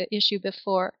of the issue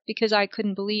before, because I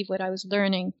couldn't believe what I was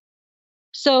learning.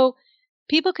 So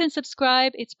people can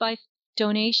subscribe. It's by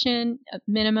donation, a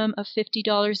minimum of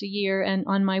 $50 a year. And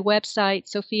on my website,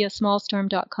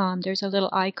 sofiasmallstorm.com, there's a little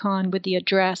icon with the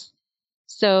address.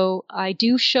 So I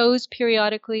do shows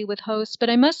periodically with hosts. But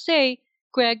I must say,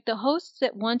 Greg, the hosts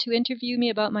that want to interview me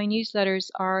about my newsletters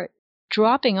are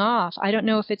dropping off. I don't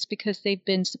know if it's because they've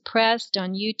been suppressed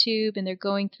on YouTube and they're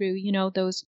going through, you know,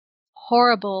 those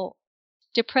horrible,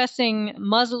 depressing,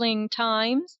 muzzling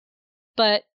times.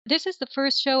 But this is the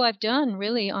first show I've done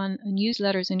really on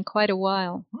newsletters in quite a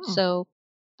while. So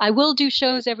I will do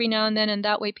shows every now and then, and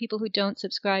that way people who don't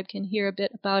subscribe can hear a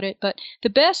bit about it. But the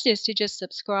best is to just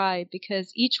subscribe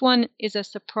because each one is a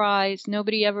surprise.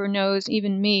 Nobody ever knows,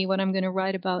 even me, what I'm going to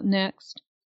write about next.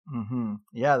 Mm-hmm.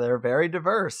 Yeah, they're very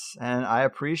diverse, and I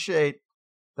appreciate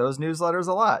those newsletters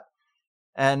a lot.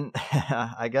 And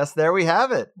I guess there we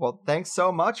have it. Well, thanks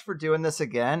so much for doing this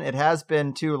again. It has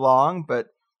been too long, but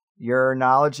your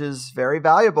knowledge is very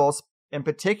valuable, in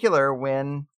particular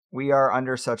when we are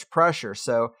under such pressure.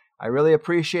 So I really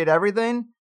appreciate everything.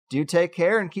 Do take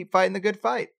care and keep fighting the good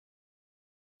fight.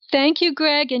 Thank you,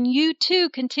 Greg. And you too,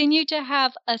 continue to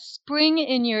have a spring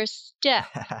in your step.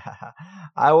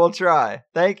 I will try.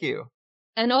 Thank you.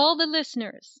 And all the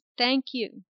listeners, thank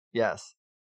you. Yes.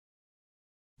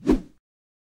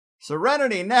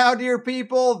 Serenity now, dear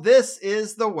people. This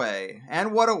is the way.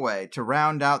 And what a way to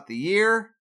round out the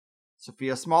year.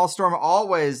 Sofia Smallstorm,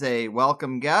 always a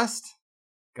welcome guest.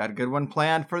 Got a good one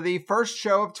planned for the first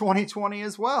show of 2020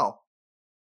 as well.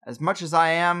 As much as I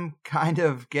am kind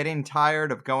of getting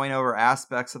tired of going over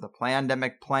aspects of the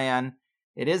pandemic plan,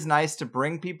 it is nice to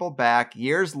bring people back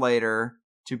years later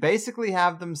to basically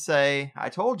have them say, I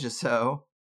told you so.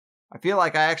 I feel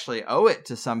like I actually owe it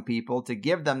to some people to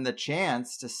give them the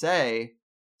chance to say,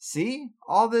 see,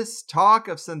 all this talk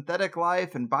of synthetic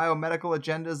life and biomedical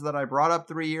agendas that I brought up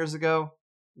 3 years ago,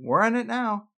 we're in it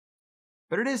now.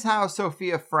 But it is how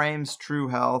Sofia frames true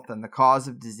health and the cause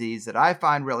of disease that I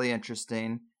find really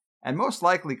interesting and most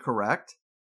likely correct.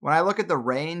 When I look at the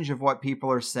range of what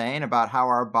people are saying about how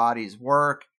our bodies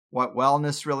work, what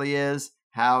wellness really is,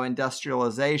 how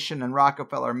industrialization and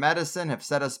Rockefeller medicine have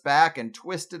set us back and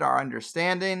twisted our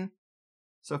understanding,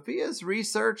 Sofia's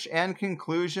research and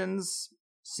conclusions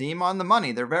seem on the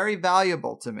money. They're very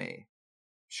valuable to me.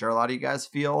 I'm sure a lot of you guys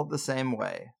feel the same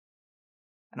way.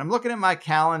 And I'm looking at my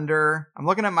calendar, I'm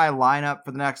looking at my lineup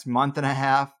for the next month and a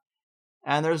half,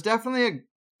 and there's definitely a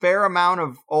fair amount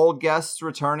of old guests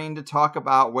returning to talk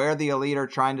about where the elite are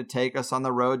trying to take us on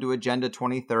the road to Agenda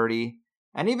 2030,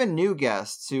 and even new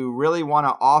guests who really want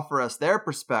to offer us their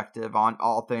perspective on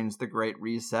all things the Great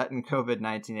Reset and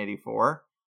COVID-1984.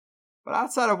 But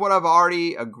outside of what I've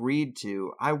already agreed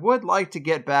to, I would like to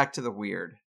get back to the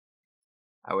weird.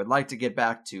 I would like to get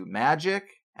back to magic,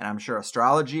 and I'm sure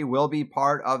astrology will be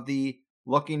part of the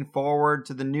looking forward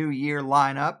to the new year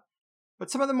lineup. But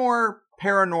some of the more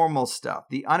paranormal stuff,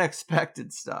 the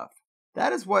unexpected stuff,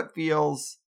 that is what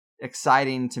feels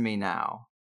exciting to me now.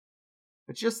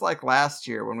 But just like last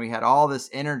year when we had all this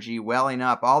energy welling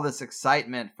up, all this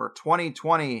excitement for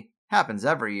 2020, happens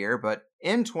every year, but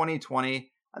in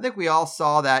 2020, I think we all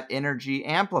saw that energy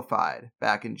amplified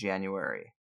back in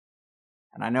January.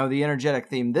 And I know the energetic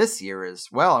theme this year is,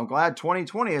 well, I'm glad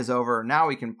 2020 is over, now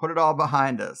we can put it all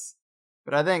behind us.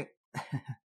 But I think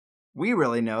we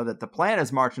really know that the plan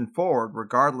is marching forward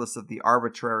regardless of the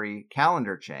arbitrary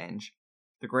calendar change.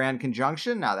 The Grand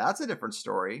Conjunction, now that's a different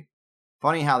story.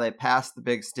 Funny how they passed the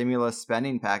big stimulus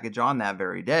spending package on that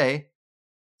very day.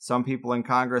 Some people in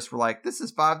Congress were like, this is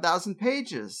 5,000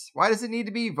 pages. Why does it need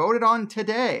to be voted on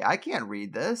today? I can't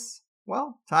read this.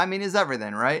 Well, timing is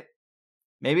everything, right?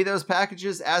 Maybe those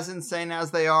packages, as insane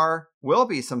as they are, will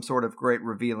be some sort of great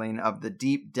revealing of the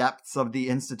deep depths of the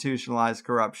institutionalized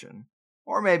corruption.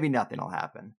 Or maybe nothing will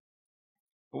happen.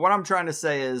 But what I'm trying to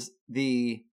say is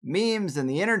the memes and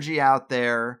the energy out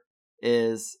there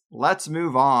is let's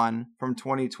move on from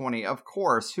 2020. Of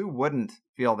course, who wouldn't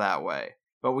feel that way?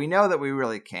 But we know that we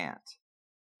really can't.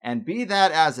 And be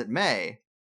that as it may,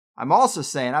 I'm also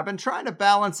saying I've been trying to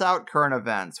balance out current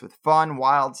events with fun,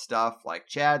 wild stuff like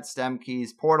Chad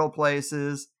Stemke's Portal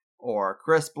Places, or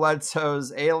Chris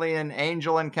Bledsoe's Alien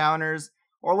Angel Encounters,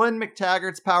 or Lynn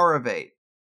McTaggart's Power of 8.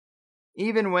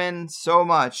 Even when so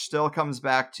much still comes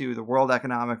back to the World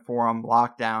Economic Forum,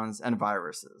 lockdowns, and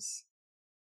viruses.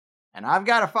 And I've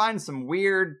got to find some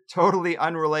weird, totally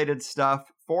unrelated stuff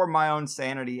for my own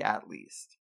sanity at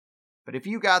least. But if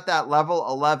you got that level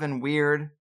 11 weird,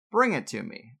 bring it to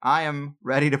me. I am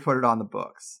ready to put it on the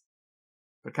books.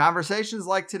 But conversations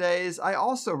like today's, I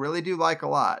also really do like a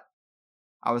lot.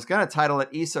 I was going to title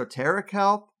it Esoteric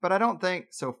Health, but I don't think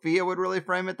Sofia would really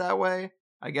frame it that way.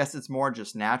 I guess it's more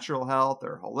just natural health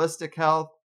or holistic health.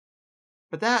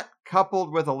 But that,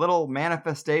 coupled with a little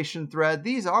manifestation thread,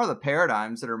 these are the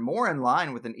paradigms that are more in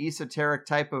line with an esoteric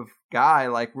type of guy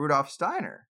like Rudolf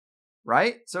Steiner,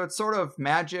 right? So it's sort of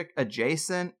magic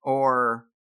adjacent or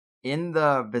in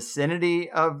the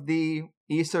vicinity of the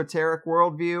esoteric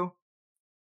worldview.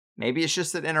 Maybe it's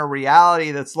just that in a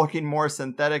reality that's looking more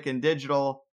synthetic and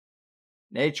digital,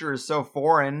 nature is so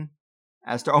foreign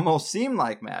as to almost seem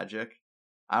like magic.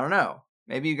 I don't know.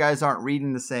 Maybe you guys aren't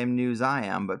reading the same news I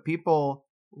am, but people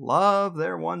love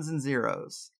their ones and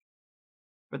zeros.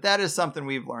 But that is something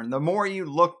we've learned. The more you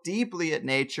look deeply at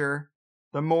nature,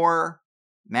 the more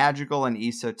magical and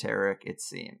esoteric it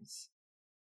seems.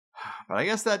 But I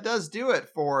guess that does do it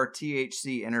for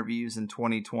THC interviews in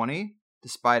 2020.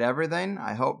 Despite everything,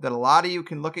 I hope that a lot of you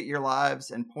can look at your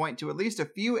lives and point to at least a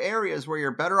few areas where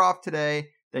you're better off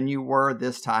today than you were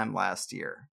this time last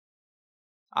year.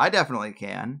 I definitely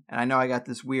can, and I know I got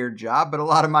this weird job, but a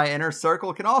lot of my inner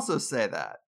circle can also say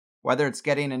that. Whether it's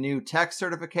getting a new tech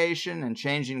certification and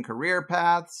changing career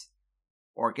paths,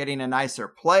 or getting a nicer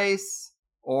place,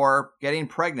 or getting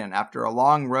pregnant after a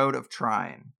long road of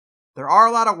trying. There are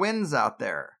a lot of wins out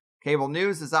there, Cable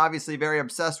news is obviously very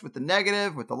obsessed with the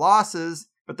negative, with the losses,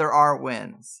 but there are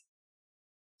wins.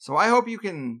 So I hope you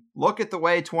can look at the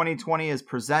way 2020 is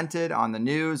presented on the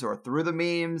news or through the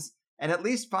memes and at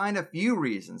least find a few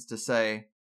reasons to say,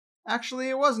 actually,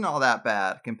 it wasn't all that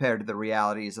bad compared to the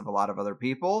realities of a lot of other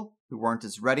people who weren't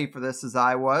as ready for this as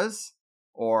I was,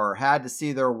 or had to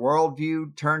see their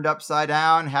worldview turned upside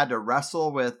down, had to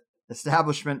wrestle with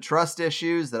establishment trust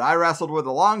issues that I wrestled with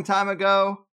a long time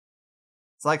ago.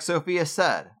 It's like Sofia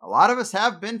said, a lot of us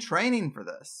have been training for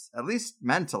this, at least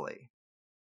mentally.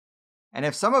 And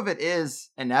if some of it is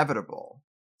inevitable,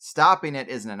 stopping it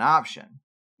isn't an option,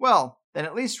 well, then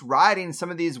at least riding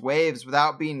some of these waves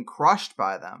without being crushed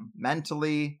by them,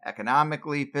 mentally,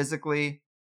 economically, physically,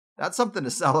 that's something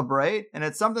to celebrate, and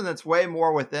it's something that's way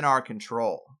more within our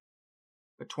control.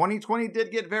 But 2020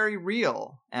 did get very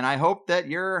real, and I hope that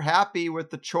you're happy with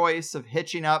the choice of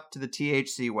hitching up to the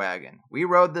THC wagon. We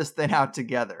rode this thing out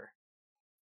together.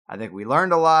 I think we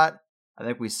learned a lot. I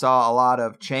think we saw a lot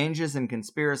of changes in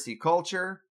conspiracy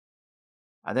culture.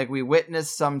 I think we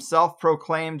witnessed some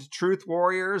self-proclaimed truth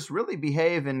warriors really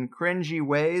behave in cringy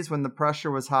ways when the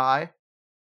pressure was high.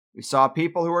 We saw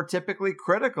people who are typically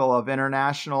critical of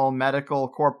international medical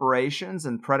corporations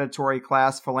and predatory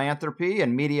class philanthropy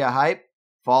and media hype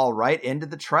fall right into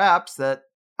the traps that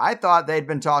I thought they'd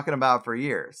been talking about for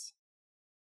years.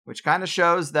 Which kind of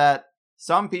shows that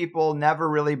some people never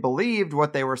really believed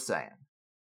what they were saying.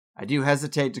 I do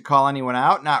hesitate to call anyone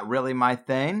out, not really my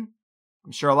thing.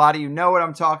 I'm sure a lot of you know what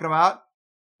I'm talking about,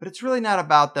 but it's really not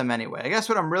about them anyway. I guess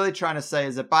what I'm really trying to say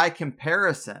is that by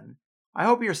comparison, I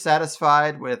hope you're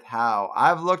satisfied with how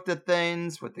I've looked at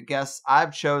things with the guests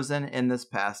I've chosen in this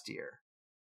past year.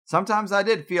 Sometimes I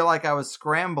did feel like I was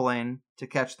scrambling to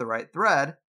catch the right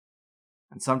thread,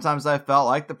 and sometimes I felt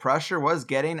like the pressure was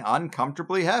getting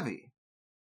uncomfortably heavy.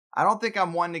 I don't think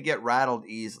I'm one to get rattled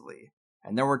easily,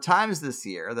 and there were times this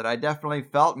year that I definitely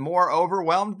felt more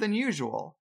overwhelmed than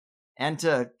usual. And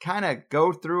to kind of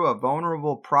go through a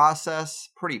vulnerable process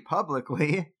pretty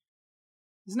publicly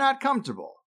is not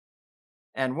comfortable.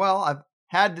 And well, I've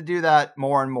had to do that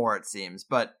more and more, it seems.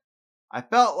 But I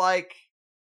felt like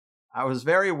I was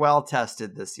very well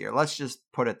tested this year. Let's just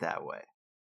put it that way.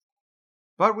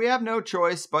 But we have no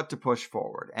choice but to push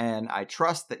forward. And I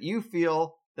trust that you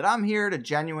feel that I'm here to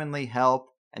genuinely help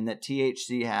and that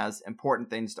THC has important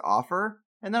things to offer.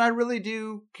 And that I really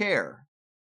do care.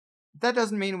 That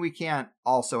doesn't mean we can't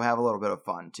also have a little bit of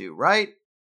fun too, right?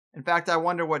 In fact, I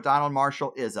wonder what Donald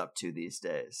Marshall is up to these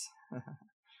days.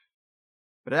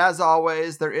 But as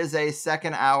always, there is a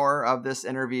second hour of this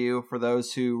interview for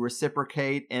those who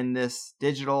reciprocate in this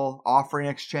digital offering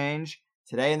exchange.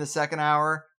 Today in the second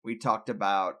hour, we talked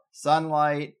about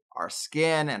sunlight, our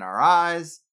skin and our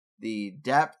eyes, the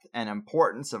depth and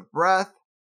importance of breath,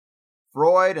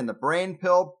 Freud and the brain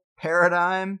pill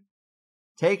paradigm,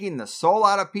 taking the soul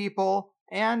out of people,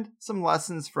 and some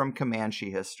lessons from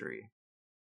Comanche history.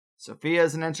 Sofia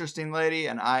is an interesting lady,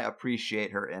 and I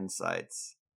appreciate her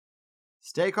insights.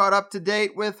 Stay caught up to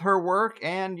date with her work,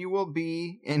 and you will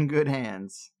be in good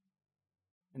hands.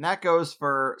 And that goes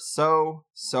for so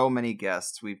many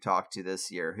guests we've talked to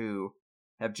this year who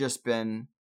have just been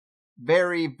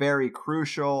very, very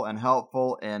crucial and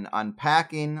helpful in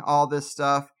unpacking all this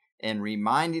stuff, in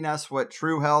reminding us what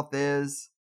true health is,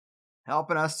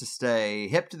 helping us to stay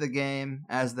hip to the game,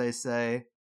 as they say,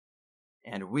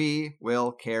 and we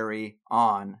will carry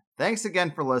on. Thanks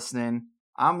again for listening.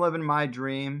 I'm living my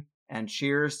dream, and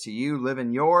cheers to you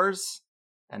living yours,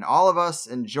 and all of us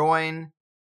enjoying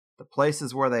the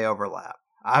places where they overlap.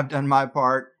 I've done my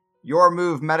part. Your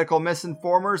move, medical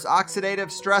misinformers,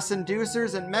 oxidative stress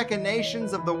inducers, and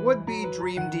machinations of the would-be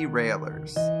dream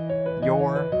derailers.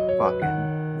 Your fucking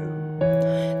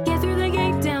move. Get through the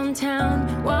gate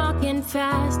downtown, walking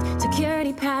fast,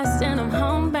 security passed and I'm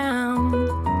homebound.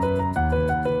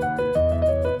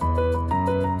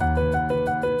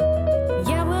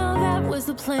 Yeah, well, that was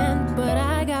the plan, but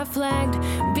I got flagged,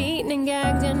 beaten and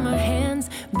gagged, and my hands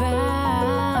bowed.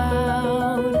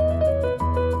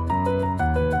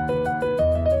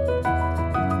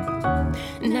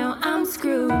 Now I'm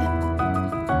screwed,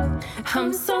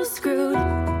 I'm so screwed,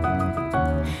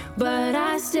 but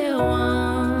I still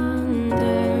wonder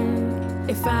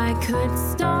if I could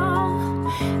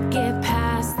stall, get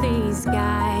past these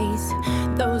guys.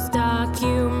 Those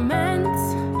documents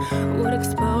would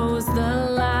expose the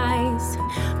lies,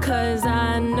 'cause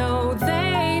I know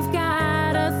they've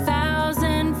got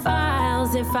 1,000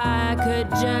 files. If I could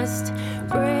just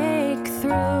break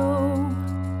through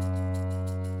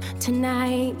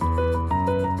tonight.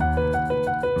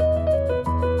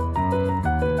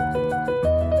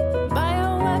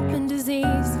 Bioweapon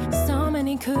disease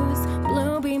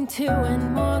into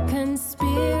and more conspiracies.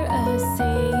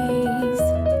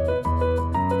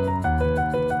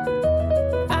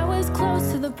 I was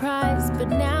close to the prize, but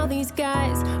now these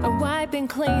guys are wiping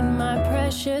clean my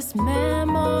precious memory.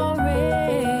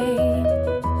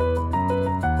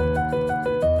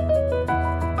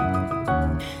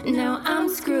 Now I'm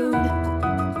screwed,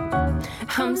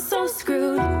 I'm so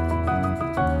screwed,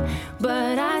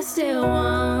 but I still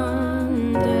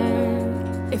wonder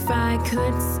if I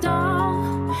could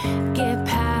stall, get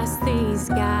past these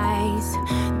guys.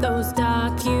 Those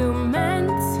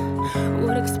documents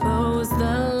would expose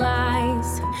the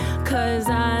lies, 'cause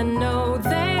I know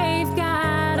they've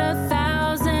got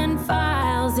 1,000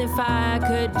 files. If I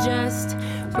could just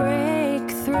break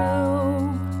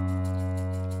through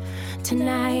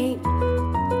tonight.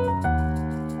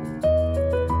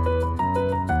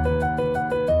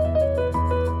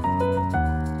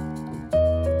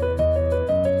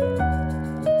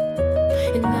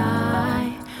 And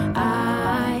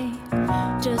I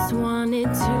just wanted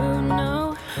to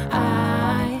know.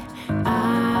 I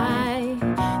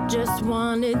just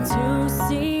wanted to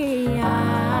see.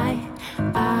 I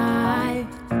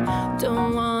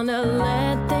don't wanna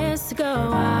let this go.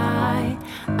 I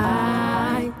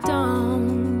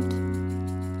don't.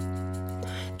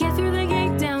 Get through the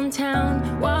gate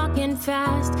downtown, walking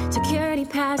fast, security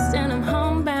passed and I'm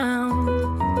homebound.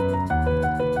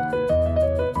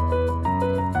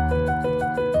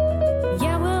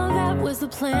 Yeah, well, that was the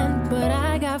plan, but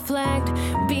I got flagged,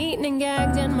 beaten and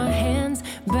gagged and my hands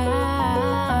bowed.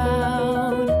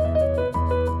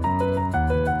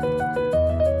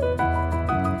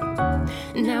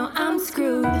 Now I'm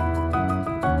screwed,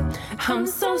 I'm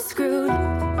so screwed,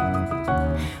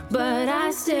 but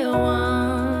I still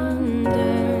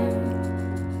wonder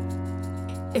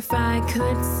if I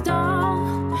could stall,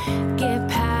 get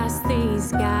past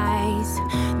these guys.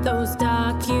 Those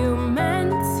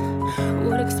documents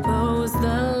would expose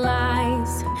the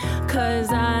lies, 'cause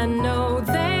I know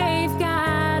they've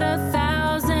got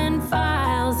 1,000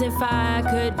 files. If I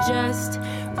could just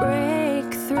break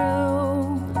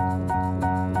through,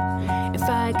 if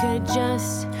I could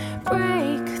just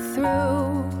break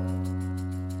through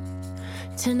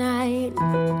tonight.